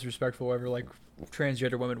sounds so disrespectful whenever like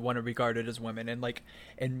transgender women want to be regarded as women, and like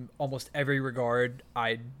in almost every regard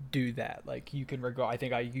I do that. Like you can regard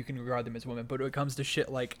them as women, but when it comes to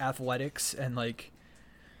shit like athletics and like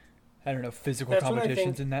I don't know, physical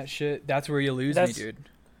competitions and that shit, that's where you lose me, dude.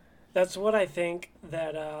 That's what I think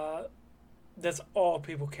that that's all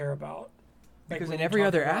people care about. Because in every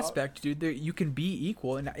other aspect, dude, you can be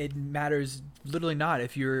equal, and it matters literally not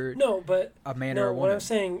if you're a man or a woman.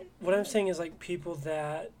 What I'm saying is like people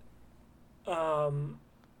that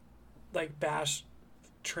like bash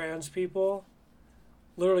trans people,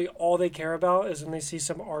 literally all they care about is when they see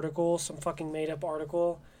some fucking made up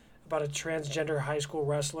article about a transgender high school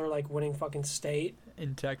wrestler like winning fucking state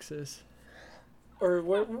in Texas or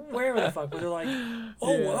wherever the fuck, where they're like,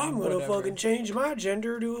 oh, yeah, well, I'm gonna fucking change my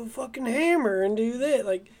gender to a fucking hammer and do that.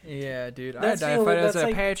 Like, yeah, dude, I identified as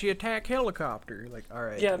an Apache attack helicopter. Like, all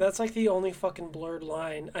right. Yeah, dude. That's like the only fucking blurred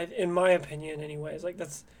line, in my opinion, anyways. Like,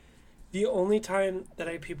 that's the only time that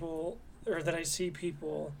I see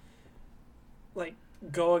people like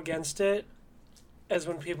go against it is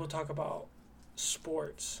when people talk about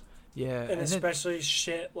sports. Yeah. And especially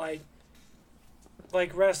shit like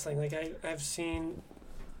wrestling. Like, I've seen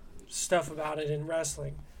stuff about it in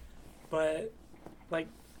wrestling. But, like,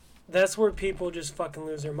 that's where people just fucking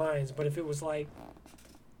lose their minds. But if it was, like,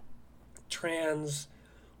 trans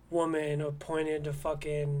woman appointed to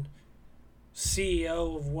fucking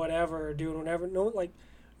CEO of whatever, doing whatever,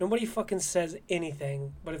 nobody fucking says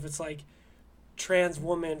anything. But if it's, like, trans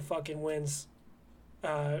woman fucking wins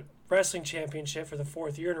wrestling championship for the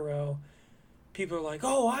 4th year in a row, people are like,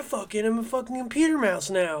 oh, I fucking am a fucking Peter Mouse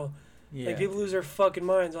now. Yeah. Like, people lose their fucking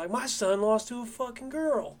minds. Like, my son lost to a fucking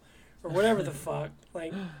girl. Or whatever the fuck.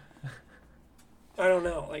 Like, I don't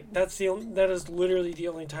know. Like, that is literally the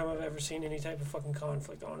only time I've ever seen any type of fucking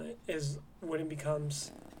conflict on it, is when it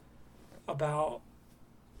becomes about,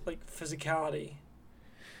 like, physicality.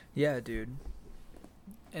 Yeah, dude.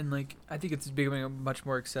 And, like, I think it's becoming much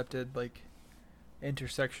more accepted, like,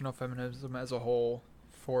 intersectional feminism as a whole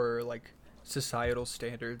for, like, societal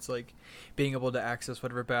standards, like being able to access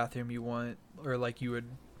whatever bathroom you want, or like you would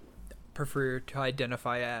prefer to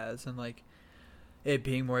identify as, and like it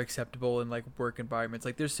being more acceptable in like work environments.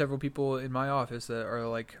 Like, there's several people in my office that are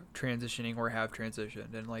like transitioning or have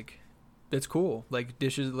transitioned, and like it's cool. Like,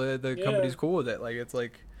 the company's cool with it. Like, it's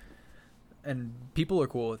like, and people are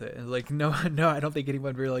cool with it, and like no I don't think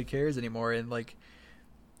anyone really cares anymore. And like,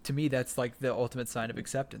 to me, that's like the ultimate sign of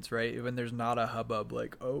acceptance, right? When there's not a hubbub,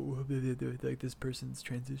 like, oh, like this person's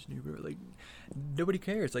transitioning, or like nobody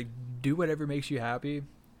cares. Like, do whatever makes you happy.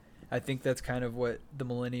 I think that's kind of what the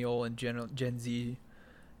millennial and Gen Z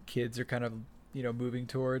kids are kind of, moving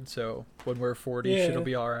towards. So when we're 40, shit'll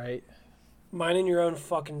be all right. Minding your own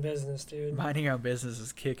fucking business, dude. Minding your own business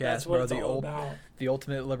is kick ass, bro. That's what it's all about. The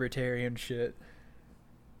ultimate libertarian shit.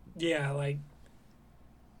 Yeah, like,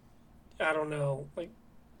 I don't know, like,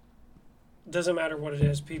 doesn't matter what it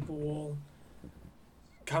is, people will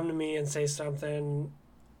come to me and say something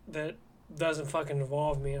that doesn't fucking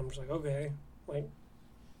involve me. I'm just like, okay, like,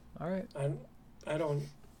 all right. I don't,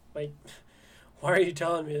 like, why are you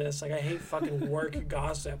telling me this? Like, I hate fucking work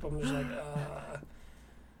gossip. I'm just like,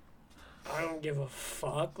 I don't give a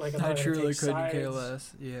fuck. Like, I truly couldn't care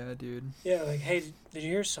less. Yeah, dude. Yeah, like, hey, did you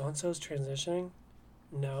hear so-and-so's transitioning?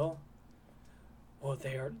 No. Well,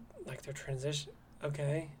 they're transitioning.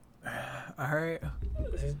 Okay. All right.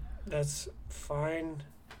 That's fine.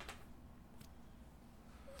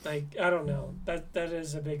 Like, I don't know. That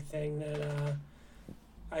is a big thing that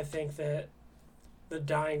I think that the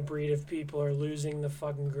dying breed of people are losing the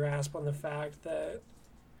fucking grasp on the fact that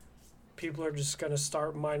people are just gonna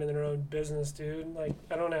start minding their own business, dude. Like,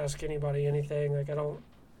 I don't ask anybody anything. Like, I don't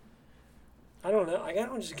know. Like, I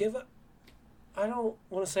don't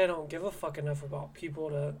want to say I don't give a fuck enough about people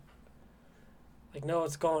to, like, know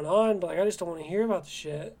what's going on, but like, I just don't want to hear about the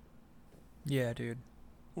shit. Yeah, dude.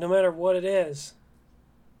 No matter what it is.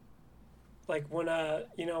 Like, when I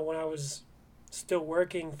was still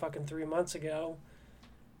working fucking 3 months ago,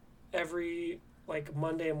 every like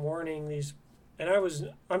Monday morning,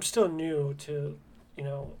 I'm still new to,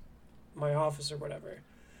 my office or whatever,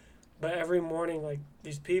 but every morning, like,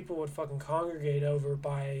 these people would fucking congregate over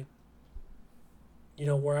by,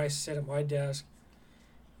 where I sit at my desk.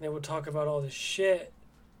 They would talk about all this shit,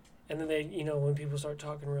 and then they, when people start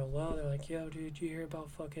talking real low, they're like, yo, dude, you hear about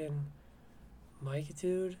fucking Mike,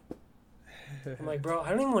 dude? I'm like, bro, I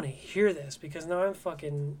don't even want to hear this, because now I'm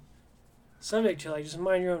fucking subject to, like, just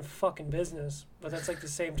mind your own fucking business. But that's like the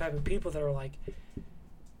same type of people that are like,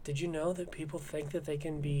 did you know that people think that they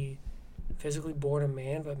can be physically born a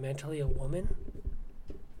man but mentally a woman?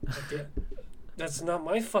 Like, that's not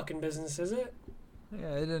my fucking business, is it?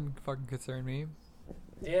 Yeah, it didn't fucking concern me.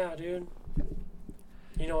 Yeah, dude.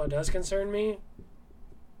 You know what does concern me?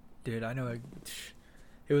 Dude, I know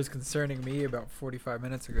it was concerning me about 45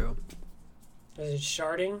 minutes ago. Is it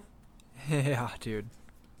sharting? Yeah, dude.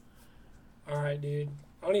 Alright, dude.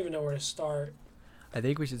 I don't even know where to start. I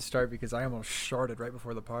think we should start because I almost sharted right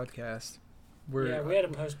before the podcast. We had to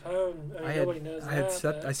postpone. Nobody knows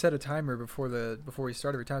that. I set a timer before we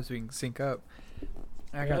start every time so we can sync up.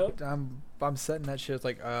 I'm setting that shit. It's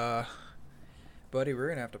like, buddy, we're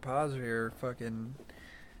gonna have to pause here. Fucking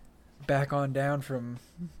back on down from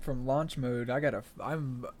launch mode.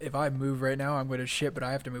 If I move right now, I'm gonna shit, but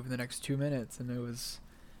I have to move in the next 2 minutes, and it was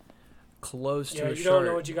close to a shart. You don't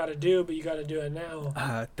know what you got to do, but you got to do it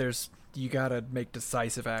now. You gotta make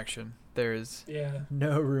decisive action. There's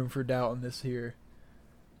no room for doubt in this here.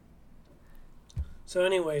 So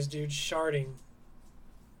anyways, dude, sharting.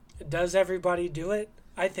 Does everybody do it?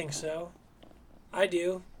 I think so. I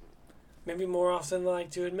do. Maybe more often than I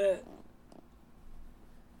like to admit.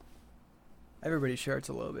 Everybody sharts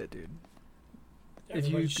a little bit, dude. If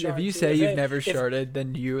Everybody you sharts, say dude. you've never sharted,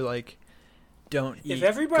 then you like don't eat. If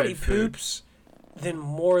everybody good food. poops, then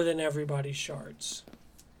more than everybody sharts.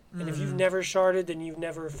 And if you've never sharted, then you've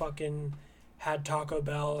never fucking had Taco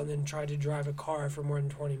Bell and then tried to drive a car for more than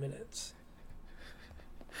 20 minutes.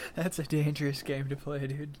 That's a dangerous game to play,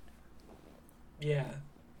 dude. Yeah.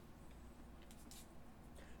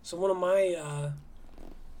 So one of my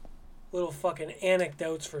little fucking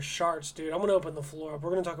anecdotes for sharts, dude. I'm going to open the floor up.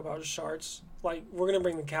 We're going to talk about sharts. Like, we're going to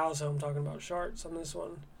bring the cows home talking about sharts on this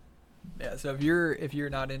one. Yeah, so if you're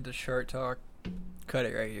not into shart talk, cut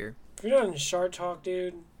it right here. If you're not into shart talk,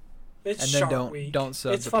 dude, it's And then Shart Week. don't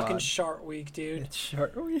sub It's the fucking pod. Shart Week, dude. It's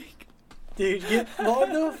Shart Week. Dude, log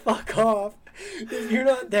the fuck off. If you're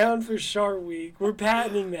not down for Shart Week, we're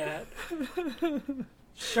patenting that.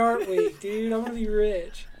 Shart Week, dude. I'm gonna be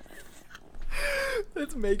rich.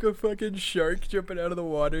 Let's make a fucking shark jumping out of the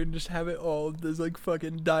water and just have it all this like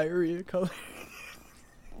fucking diarrhea color.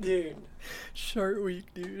 Dude. Shart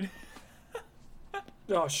Week, dude.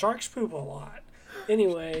 No, sharks poop a lot.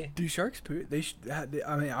 Anyway. Do sharks poop? I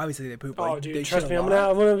mean, obviously they poop. Oh, like, dude, they trust shit me. a I'm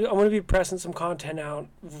lot. gonna be pressing some content out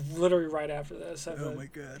literally right after this. Oh my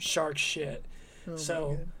god. Shark shit. Oh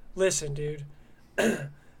So, listen, dude.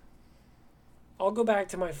 I'll go back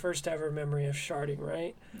to my first ever memory of sharting,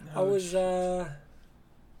 right? I was in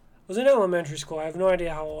elementary school. I have no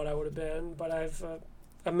idea how old I would have been, but I have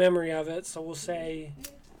a memory of it. So we'll say,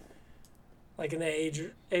 like in the age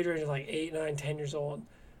range of like 8, 9, 10 years old.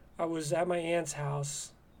 I was at my aunt's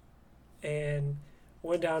house and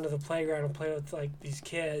went down to the playground and played with like these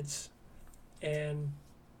kids. And,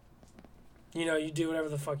 you know, you do whatever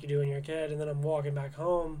the fuck you do when you're a kid. And then I'm walking back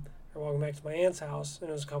home or walking back to my aunt's house, and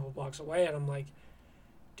it was a couple blocks away. And I'm like,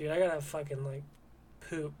 dude, I gotta fucking like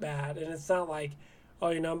poop bad. And it's not like, oh,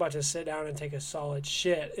 you know, I'm about to sit down and take a solid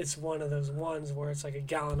shit. It's one of those ones where it's like a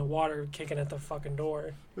gallon of water kicking at the fucking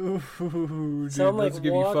door. Ooh, dude, So I'm like let's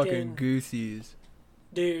give you fucking walking- goosies.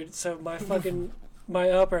 Dude, so my fucking, my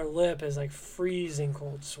upper lip is like freezing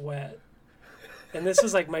cold sweat. And this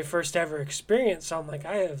is like my first ever experience. So I'm like,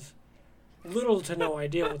 I have little to no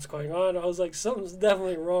idea what's going on. I was like, something's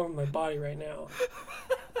definitely wrong with my body right now.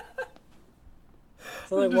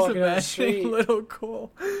 So I'm like I'm just walking down the imagining street. little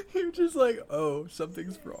Cole. You're just like, oh,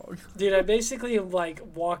 something's wrong. Dude, I basically am like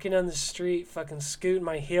walking down the street, fucking scooting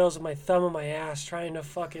my heels with my thumb in my ass, trying to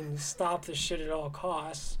fucking stop this shit at all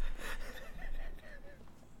costs.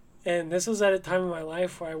 And this was at a time in my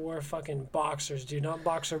life where I wore fucking boxers, dude, not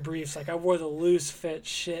boxer briefs. Like, I wore the loose fit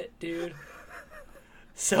shit, dude.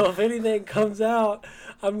 So if anything comes out,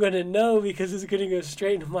 I'm going to know because it's going to go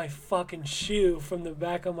straight into my fucking shoe from the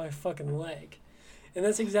back of my fucking leg. And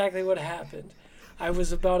that's exactly what happened. I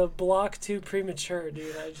was about a block too premature,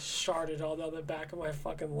 dude. I just sharted all down the back of my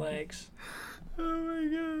fucking legs. Oh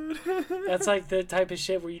my god. That's like the type of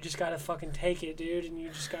shit where you just gotta fucking take it, dude, and you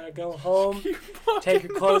just gotta go home, Keep take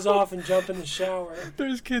your walking clothes around. off, and jump in the shower.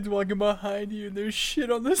 There's kids walking behind you and there's shit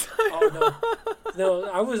on the side. Oh, no. No,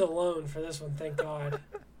 I was alone for this one, thank God.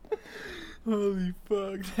 Holy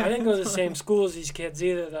fuck. I didn't go to the that's same school as these kids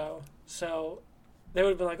either, though. So they would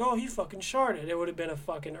have been like, oh, he fucking sharted. It would have been a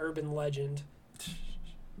fucking urban legend.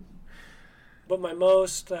 But my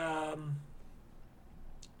most, I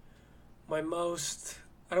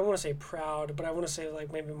don't want to say proud, but I want to say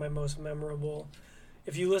like maybe my most memorable.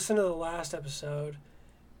 If you listen to the last episode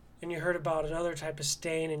and you heard about another type of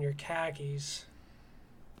stain in your khakis,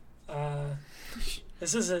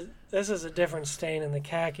 this is a different stain in the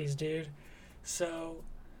khakis, dude. So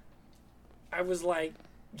I was like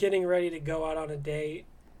getting ready to go out on a date,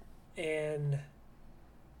 and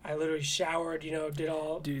I literally showered, you know, did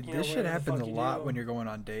all. Dude, you know, this shit whatever the happens a fuck you lot do. when you're going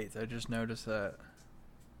on dates. I just noticed that.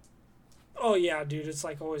 Oh yeah, dude, it's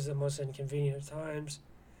like always the most inconvenient of times.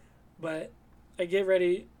 But I get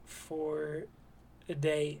ready for a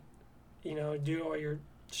date, you know, do all your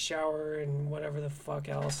shower and whatever the fuck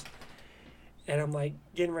else. And I'm like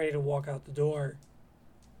getting ready to walk out the door.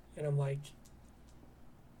 And I'm like,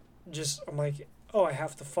 oh, I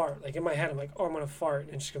have to fart. Like in my head, I'm like, oh, I'm going to fart.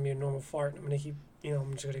 And it's just going to be a normal fart. And I'm going to keep, you know,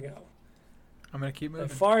 I'm just going to go. I'm gonna keep I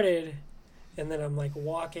moving. farted, and then I'm like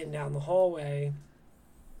walking down the hallway,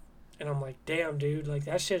 and I'm like, damn, dude, like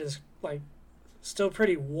that shit is like still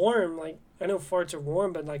pretty warm. Like I know farts are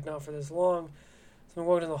warm, but like not for this long. So I'm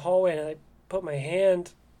walking in the hallway, and I put my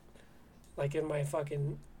hand like in my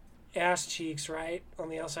fucking ass cheeks, right on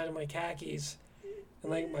the outside of my khakis, and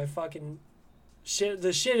like my fucking shit.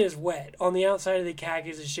 The shit is wet on the outside of the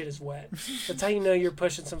khakis. The shit is wet. That's how you know you're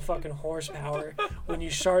pushing some fucking horsepower when you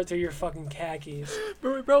shart through your fucking khakis.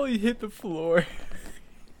 But we probably hit the floor.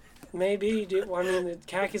 Maybe, dude. Well, I mean, the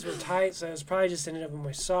khakis were tight, so I was probably just ended up in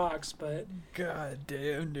my socks. But God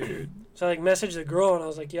damn, dude. so I like messaged the girl and I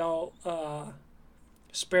was like, "Y'all,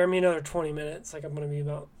 spare me another 20 minutes. Like I'm gonna be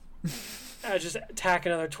about." I just tack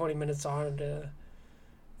another 20 minutes on to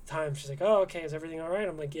time. She's like, "Oh, okay. Is everything all right?"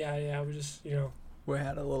 I'm like, "Yeah. We just, We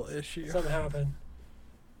had a little issue. something happened."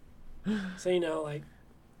 So like,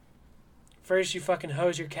 first you fucking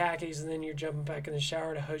hose your khakis, and then you're jumping back in the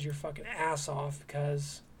shower to hose your fucking ass off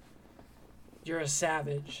because you're a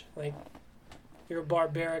savage. Like, you're a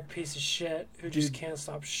barbaric piece of shit who just can't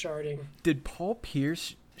stop sharting. Did Paul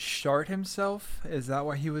Pierce shart himself? Is that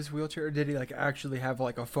why he was wheelchair? Or did he like actually have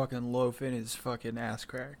like a fucking loaf in his fucking ass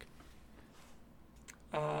crack?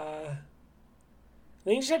 I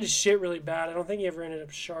think he just had to shit really bad. I don't think he ever ended up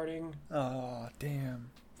sharting. Oh, damn.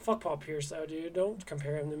 Fuck Paul Pierce, though, dude. Don't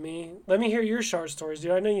compare him to me. Let me hear your shart stories, dude.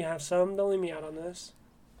 I know you have some. Don't leave me out on this.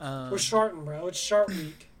 We're sharting, bro. It's Shart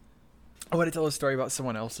week. I want to tell a story about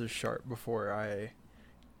someone else's shart before I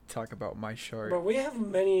talk about my shart. Bro, we have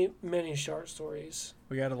many, many shart stories.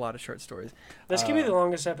 We got a lot of short stories. This could be the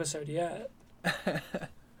longest episode yet.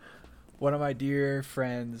 One of my dear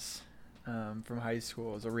friends from high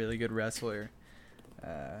school is a really good wrestler.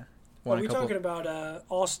 Are we talking about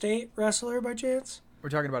all-state wrestler by chance? We're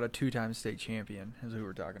talking about a 2-time state champion is who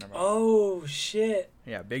we're talking about. Oh, shit.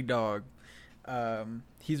 Yeah, big dog.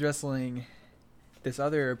 He's wrestling this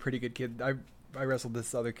other pretty good kid. I wrestled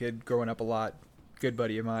this other kid growing up a lot. Good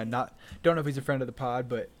buddy of mine. Don't know if he's a friend of the pod,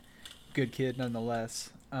 but good kid nonetheless.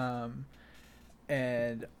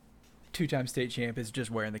 And 2-time state champ is just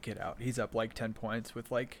wearing the kid out. He's up like 10 points with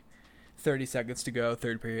like 30 seconds to go.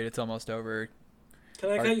 Third period, it's almost over. Can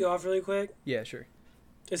I cut you off really quick? Yeah, sure.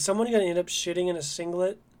 Is someone going to end up shitting in a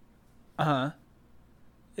singlet? Uh-huh.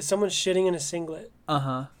 Is someone shitting in a singlet?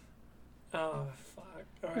 Uh-huh. Oh, fuck.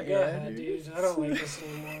 All right, go ahead, dude. I don't like this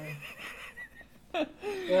anymore. Go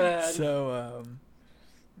ahead. So,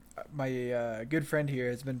 my good friend here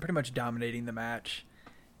has been pretty much dominating the match.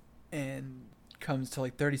 And comes to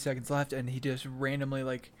like 30 seconds left, and he just randomly,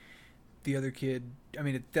 like, the other kid... I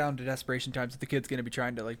mean, it's down to desperation times. The kid's going to be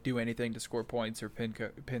trying to, like, do anything to score points or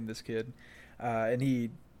pin this kid. And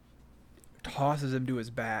he tosses him to his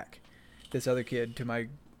back, this other kid, to my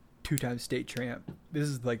 2-time state champ. This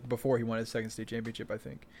is like before he won his second state championship, I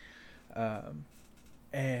think.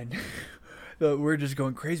 And we're just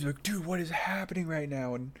going crazy. Like, dude, what is happening right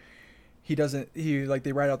now? And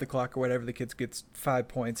they write out the clock or whatever. The kid gets 5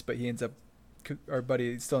 points, but our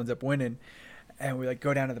buddy still ends up winning. And we like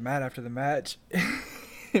go down to the mat after the match.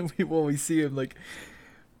 And we see him like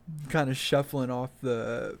kind of shuffling off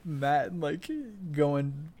the mat and like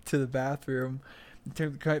going to the bathroom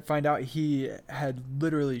to find out he had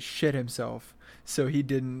literally shit himself, so he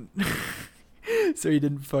didn't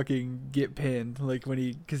fucking get pinned. Like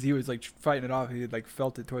because he was like fighting it off, he had like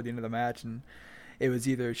felt it toward the end of the match, and it was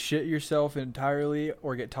either shit yourself entirely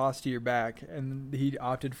or get tossed to your back, and he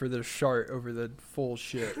opted for the shart over the full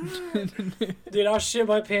shit. Dude, I'll shit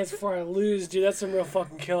my pants before I lose, dude. That's some real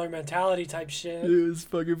fucking killer mentality type shit. It was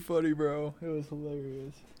fucking funny, bro. It was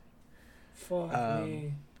hilarious. Fuck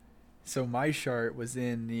me. So my shart was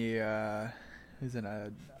in a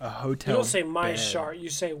hotel. You don't say my bed. shart. You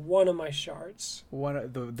say one of my sharts. One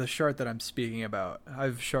of the shart that I'm speaking about.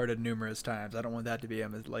 I've sharted numerous times. I don't want that to be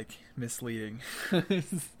like misleading. We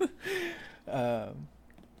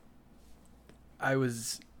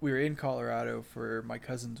were in Colorado for my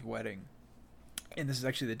cousin's wedding, and this is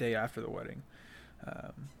actually the day after the wedding.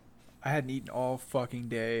 I hadn't eaten all fucking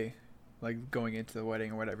day, like going into the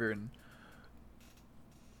wedding or whatever, and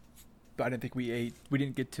I didn't think we ate. We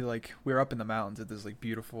didn't get to like, we were up in the mountains at this like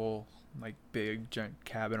beautiful, like big giant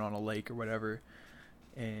cabin on a lake or whatever.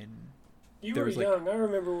 And you were young. I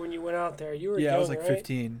remember when you went out there. You were young, I was like right?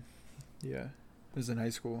 15. Yeah, it was in high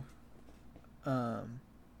school.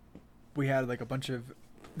 We had like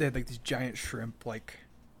they had like these giant shrimp, like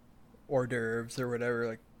hors d'oeuvres or whatever,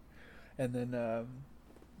 like, and then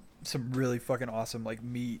some really fucking awesome like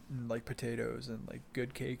meat and like potatoes and like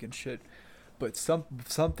good cake and shit. But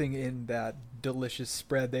something in that delicious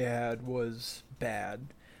spread they had was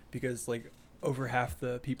bad, because like over half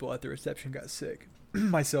the people at the reception got sick,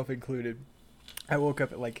 myself included. I woke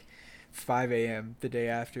up at like 5 a.m. the day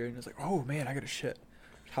after and was like, oh man, I got a shit.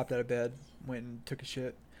 Hopped out of bed, went and took a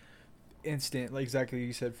shit. Instant, like exactly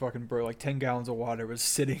you said, fucking bro, like 10 gallons of water was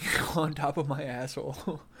sitting on top of my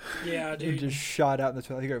asshole. Yeah, dude. It just shot out in the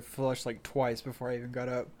toilet. I think I flushed like twice before I even got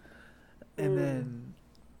up. And then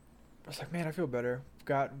I was like, man, I feel better.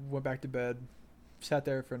 Went back to bed, sat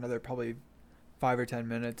there for another probably 5 or 10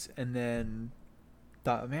 minutes, and then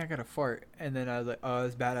thought, man, I got to fart. And then I was like, oh,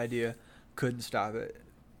 that's a bad idea. Couldn't stop it.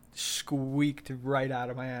 squeaked right out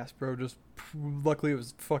of my ass, bro. Just luckily it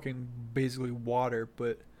was fucking basically water,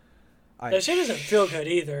 but that shit doesn't feel good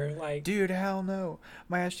either. Like, dude, hell no.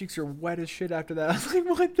 My ass cheeks are wet as shit after that. I was like,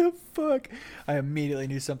 what the fuck? I immediately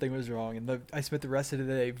knew something was wrong, and I spent the rest of the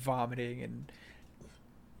day vomiting and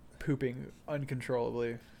pooping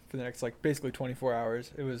uncontrollably for the next, like, basically 24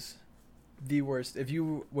 hours. It was the worst. If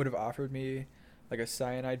you would have offered me, like, a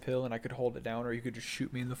cyanide pill and I could hold it down, or you could just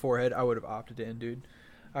shoot me in the forehead, I would have opted in, dude.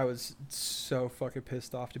 I was so fucking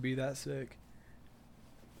pissed off to be that sick.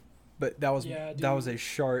 But that was a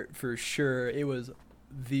shart for sure. It was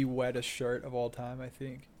the wettest shart of all time, I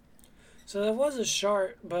think. So that was a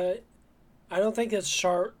shart, but I don't think it's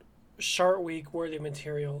shart week worthy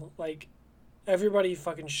material. Like, everybody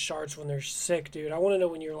fucking sharts when they're sick, dude. I want to know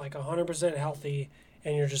when you're like 100% healthy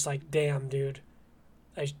and you're just like, damn, dude,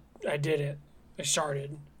 I did it. I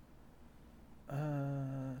sharted.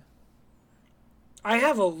 I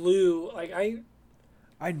have a loo. Like,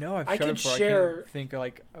 I know I've sharted before. I can't think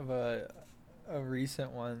like of a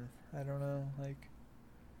recent one. I don't know, like.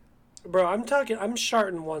 Bro, I'm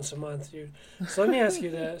sharting once a month, dude. So let me ask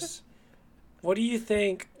you this: what do you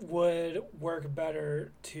think would work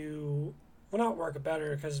better to? Well, not work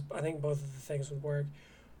better, because I think both of the things would work.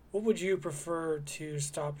 What would you prefer to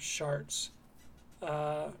stop sharts?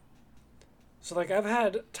 So like I've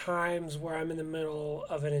had times where I'm in the middle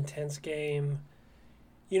of an intense game,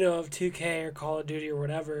 of 2K or Call of Duty or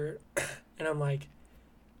whatever, and I'm like,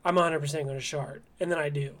 I'm 100% going to shart. And then I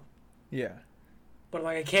do. Yeah. But I'm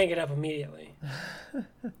like, I can't get up immediately.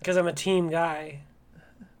 Because I'm a team guy.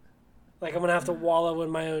 Like, I'm going to have to wallow in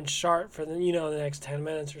my own shart for the next 10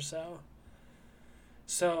 minutes or so.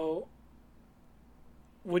 So,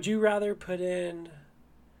 would you rather put in,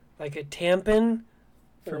 like, a tampon?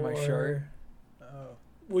 For my shart?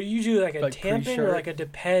 Would you do like a tampon or like a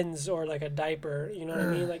Depends or like a diaper? You know what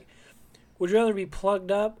I mean? Like, would you rather be plugged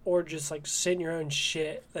up or just like sit in your own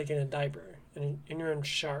shit, like in a diaper, in your own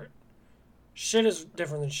shart? Shit is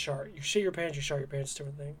different than shart. You shit your pants, you shart your pants,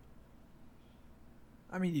 different thing.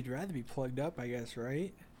 I mean, you'd rather be plugged up, I guess,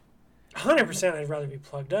 right? 100% I'd rather be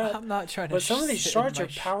plugged up. I'm not trying to. But some of these sharts are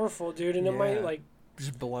powerful, dude, and it might like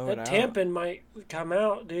just blow it out. That tampon might come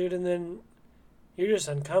out, dude, and then you're just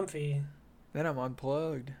uncomfy. Then I'm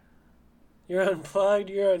unplugged. You're unplugged,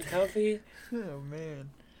 you're uncomfy. Oh, man.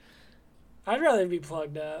 I'd rather be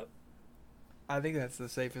plugged up. I think that's the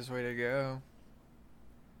safest way to go.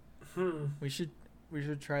 We should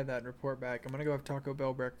try that and report back. I'm going to go have Taco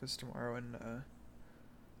Bell breakfast tomorrow and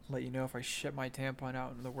let you know if I shit my tampon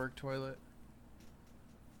out in the work toilet.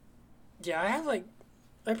 Yeah,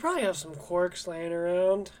 I probably have some corks laying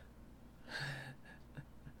around.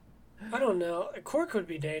 I don't know. A cork would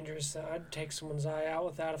be dangerous, though. I'd take someone's eye out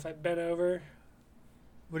with that if I bent over.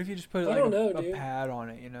 What if you just put a pad on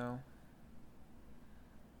it,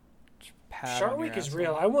 Just pad Shart Week is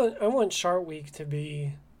real. I want Shart Week to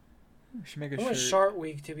be... We should make a shirt. I want Shart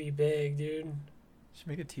Week to be big, dude. Should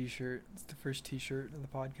make a t-shirt. It's the first t-shirt of the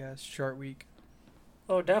podcast. Shart Week.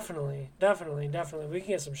 Oh, definitely. Definitely. We can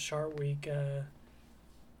get some Shart Week.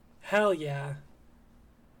 Hell yeah.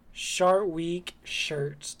 Shart Week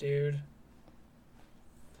shirts, dude.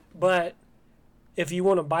 But if you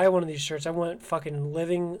want to buy one of these shirts, I want fucking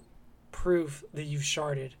living proof that you've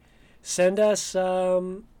sharted. Send us,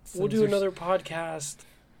 we'll do another podcast.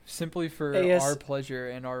 Simply for our pleasure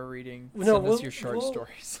and our reading. Send us your shart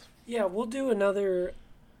stories. Yeah, we'll do another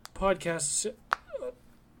podcast.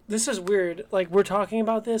 This is weird. Like, we're talking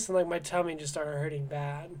about this and like my tummy just started hurting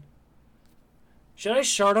bad. Should I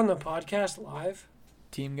shart on the podcast live?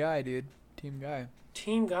 Team guy, dude. Team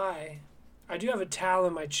guy. I do have a towel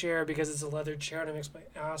in my chair because it's a leather chair and it makes my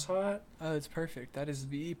ass hot. Oh, it's perfect. That is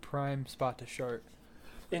the prime spot to shart.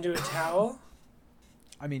 Into a towel?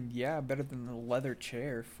 I mean, yeah, better than the leather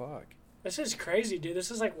chair. Fuck. This is crazy, dude.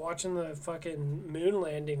 This is like watching the fucking moon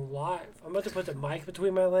landing live. I'm about to put the mic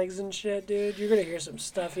between my legs and shit, dude. You're going to hear some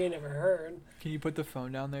stuff you ain't never heard. Can you put the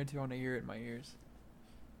phone down there too? I want to hear it in my ears.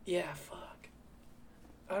 Yeah, fuck.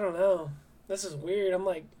 I don't know. This is weird.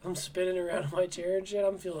 I'm spinning around in my chair and shit.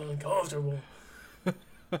 I'm feeling uncomfortable.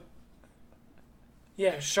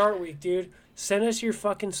 Yeah, Shart Week, dude. Send us your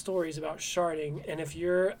fucking stories about sharting. And if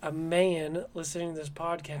you're a man listening to this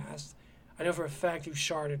podcast, I know for a fact you've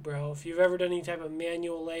sharted, bro. If you've ever done any type of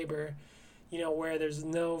manual labor, where there's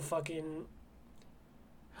no potties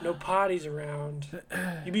around,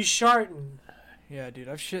 you be sharting. Yeah, dude.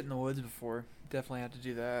 I've shit in the woods before. Definitely have to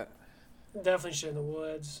do that. Definitely shit in the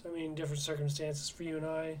woods. I mean, different circumstances for you and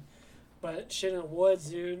I. But shit in the woods,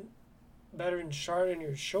 dude. Better than shart in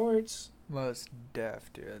your shorts. Most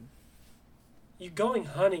deaf, dude. You going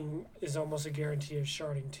hunting is almost a guarantee of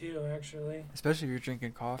sharting too, actually. Especially if you're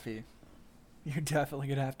drinking coffee. You're definitely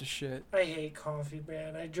going to have to shit. I hate coffee,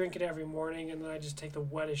 man. I drink it every morning and then I just take the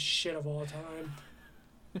wettest shit of all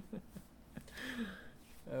time.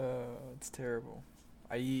 It's terrible.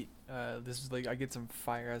 I eat, I get some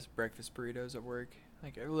fire-ass breakfast burritos at work.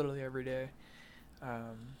 Like, literally every day.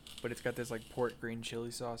 But it's got this, like, pork green chili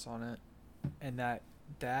sauce on it. And that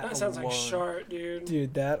sounds alone, like Shart, dude.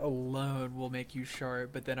 Dude, that alone will make you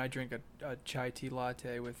shart. But then I drink a chai tea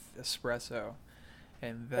latte with espresso.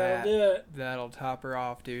 And that'll top her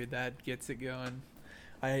off, dude. That gets it going.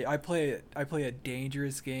 I play a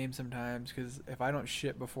dangerous game sometimes because if I don't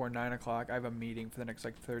shit before 9 o'clock, I have a meeting for the next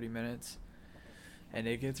like 30 minutes, and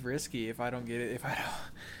it gets risky if I don't get it. If I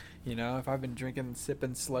don't, if I've been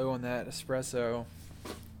sipping slow on that espresso,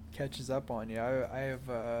 catches up on you. I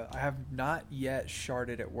have not yet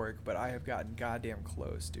sharted at work, but I have gotten goddamn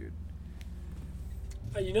close, dude.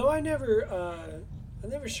 I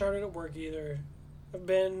never sharted at work either. I've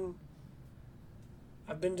been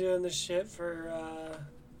doing this shit for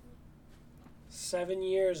 7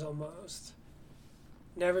 years almost.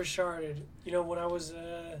 Never sharted. When I was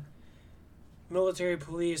military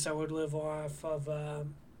police, I would live off of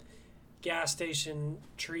gas station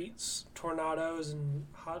treats, tornadoes, and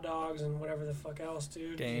hot dogs, and whatever the fuck else,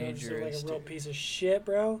 dude. Dangerous, just like a real piece of shit,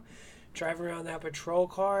 bro. Drive around that patrol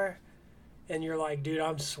car, and you're like, dude,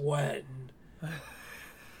 I'm sweating.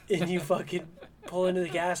 And you fucking pull into the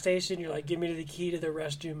gas station, you're like, give me the key to the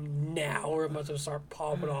restroom now, or I'm about to start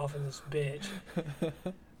popping off in this bitch.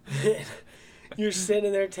 You're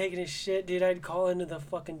sitting there taking a shit, dude. I'd call into the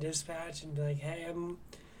fucking dispatch and be like, hey,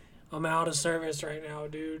 I'm out of service right now,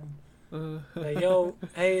 dude. Like, yo,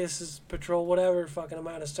 hey, this is patrol, whatever, fucking I'm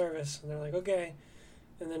out of service. And they're like, okay.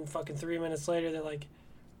 And then fucking 3 minutes later, they're like,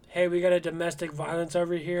 hey, we got a domestic violence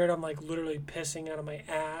over here. And I'm like literally pissing out of my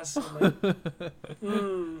ass. I'm like,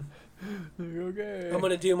 okay. I'm going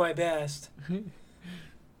to do my best.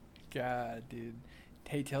 God, dude.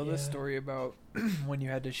 Hey, tell the story about when you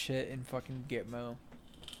had to shit in fucking Gitmo.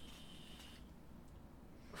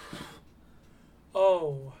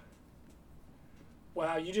 Oh.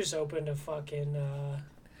 Wow, you just opened a fucking...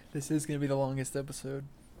 This is going to be the longest episode.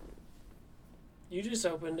 You just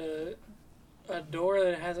opened a door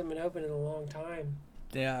that hasn't been opened in a long time.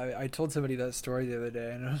 Yeah, I told somebody that story the other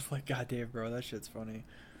day, and I was like, God damn, bro, that shit's funny.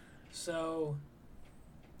 So,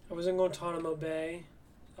 I was in Guantanamo Bay.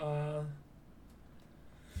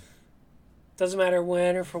 Doesn't matter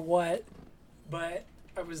when or for what, but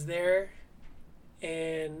I was there,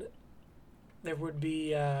 and there would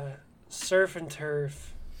be surf and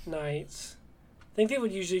turf nights. I think they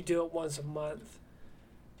would usually do it once a month.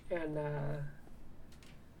 And,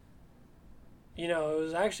 it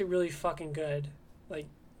was actually really fucking good. Like,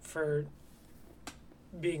 for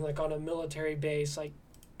being, like, on a military base, like,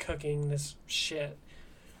 cooking this shit.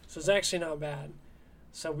 So it's actually not bad.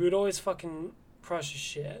 So we would always fucking crush the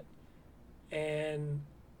shit. And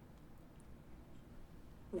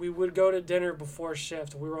we would go to dinner before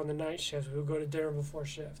shift. We were on the night shift. We would go to dinner before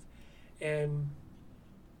shift. And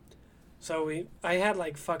so I had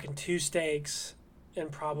like fucking 2 steaks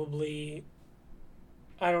and probably,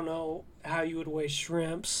 I don't know how you would weigh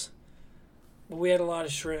shrimps, but we had a lot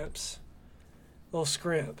of shrimps. Little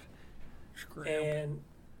scrimp. And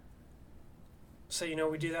so,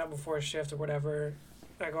 we do that before shift or whatever.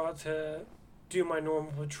 I go out to do my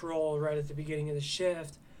normal patrol right at the beginning of the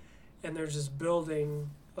shift, and there's this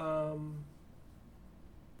building. I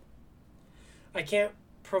can't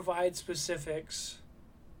provide specifics,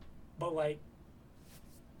 but like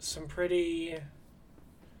some pretty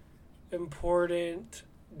important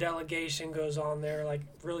delegation goes on there. Like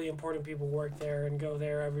really important people work there and go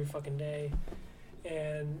there every fucking day.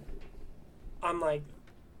 And I'm like,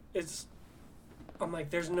 there's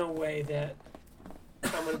no way that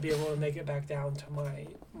I'm going to be able to make it back down to my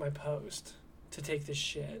post to take this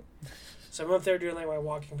shit. So I'm up there doing like my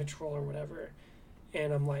walking patrol or whatever,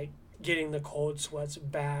 and I'm like getting the cold sweats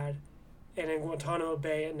bad. And in Guantanamo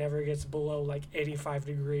Bay, it never gets below like 85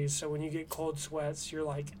 degrees. So when you get cold sweats, you're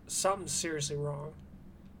like, something's seriously wrong.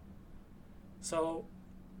 So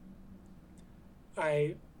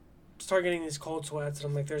I start getting these cold sweats, and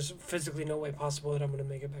I'm like, there's physically no way possible that I'm going to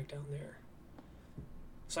make it back down there.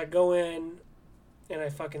 So I go in, and I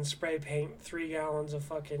fucking spray paint 3 gallons of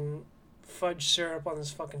fucking fudge syrup on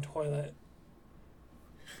this fucking toilet.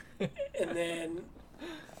 And then,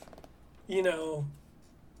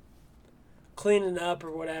 cleaning up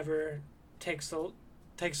or whatever takes a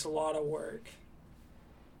lot of work.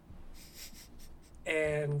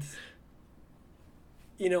 And,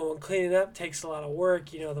 when cleaning up takes a lot of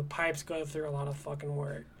work, the pipes go through a lot of fucking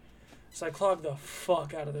work. So I clogged the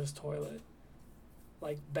fuck out of this toilet.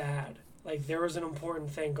 Like, bad. Like, there was an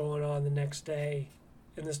important thing going on the next day,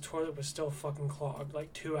 and this toilet was still fucking clogged,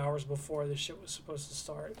 like 2 hours before this shit was supposed to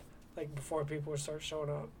start. Like, before people would start showing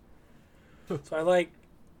up. So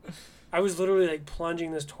I was literally, like,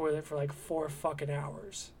 plunging this toilet for, like, 4 fucking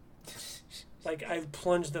hours. Like, I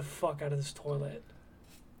plunged the fuck out of this toilet.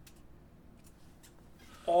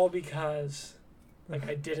 All because, like,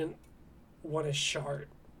 I didn't want to shart.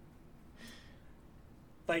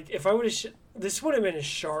 Like, if I would have... this would have been a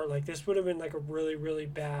shart. Like, this would have been, like, a really, really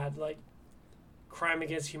bad, like, crime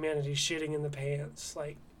against humanity, shitting in the pants.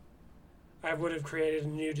 Like, I would have created a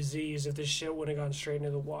new disease if this shit would have gone straight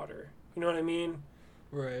into the water. You know what I mean?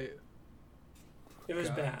 Right. It was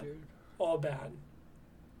bad. Dude. All bad.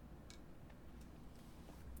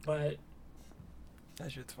 But...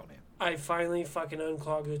 that shit's funny. I finally fucking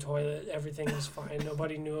unclogged the toilet. Everything was fine.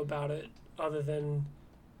 Nobody knew about it other than,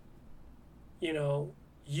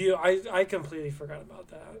 I completely forgot about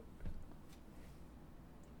that.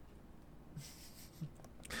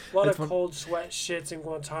 A lot of cold sweat shits in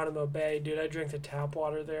Guantanamo Bay. Dude, I drank the tap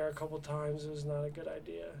water there a couple times. It was not a good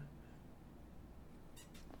idea.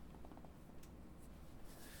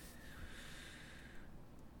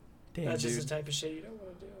 Damn, that's dude. just the type of shit you don't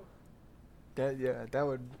want to do. That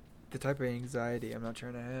would... the type of anxiety I'm not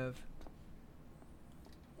trying to have.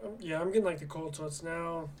 I'm getting like the cold sweats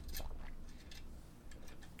now.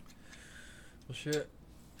 Well, shit.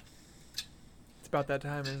 It's about that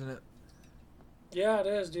time, isn't it? Yeah, it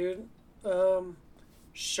is, dude.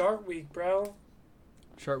 Shart week, bro.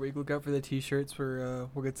 Shart week. Look out for the t-shirts. We'll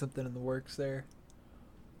get something in the works there.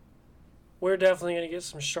 We're definitely gonna get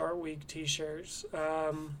some Shart week t-shirts.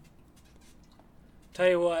 Tell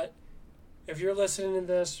you what. If you're listening to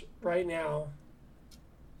this right now,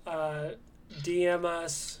 DM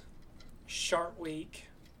us Shart Week,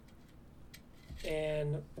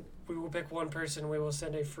 and we will pick one person. We will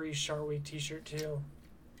send a free Shart Week t-shirt to.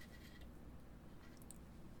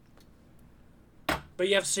 But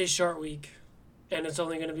you have to say Shart Week, and it's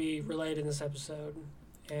only going to be relayed in this episode.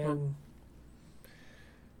 And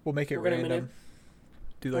we'll make it random.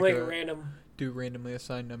 We'll make it random. Do randomly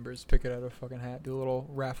assigned numbers, pick it out of a fucking hat, do a little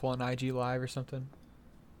raffle on IG Live or something.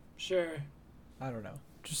 Sure. I don't know.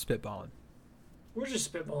 Just spitballing. We're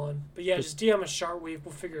just spitballing. But yeah, just DM a Shart Week.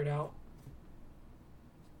 We'll figure it out.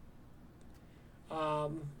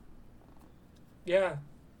 Yeah.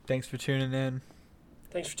 Thanks for tuning in.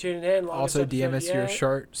 Thanks for tuning in. Also DM us your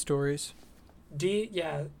Shart stories.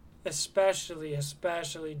 Especially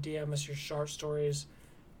DM us your Shart stories.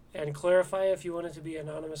 And clarify if you want it to be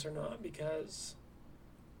anonymous or not, because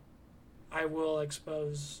I will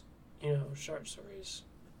expose, Shart stories.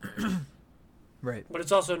 Right. But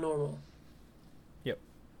it's also normal. Yep.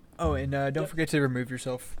 Oh, and don't forget to remove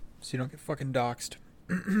yourself so you don't get fucking doxxed.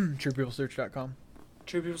 TruePeopleSearch.com.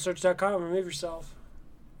 TruePeopleSearch.com. Remove yourself.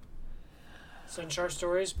 Send Shart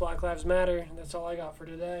stories. Black Lives Matter. That's all I got for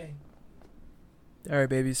today. All right,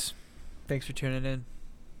 babies. Thanks for tuning in.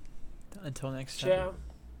 Until next time. Ciao.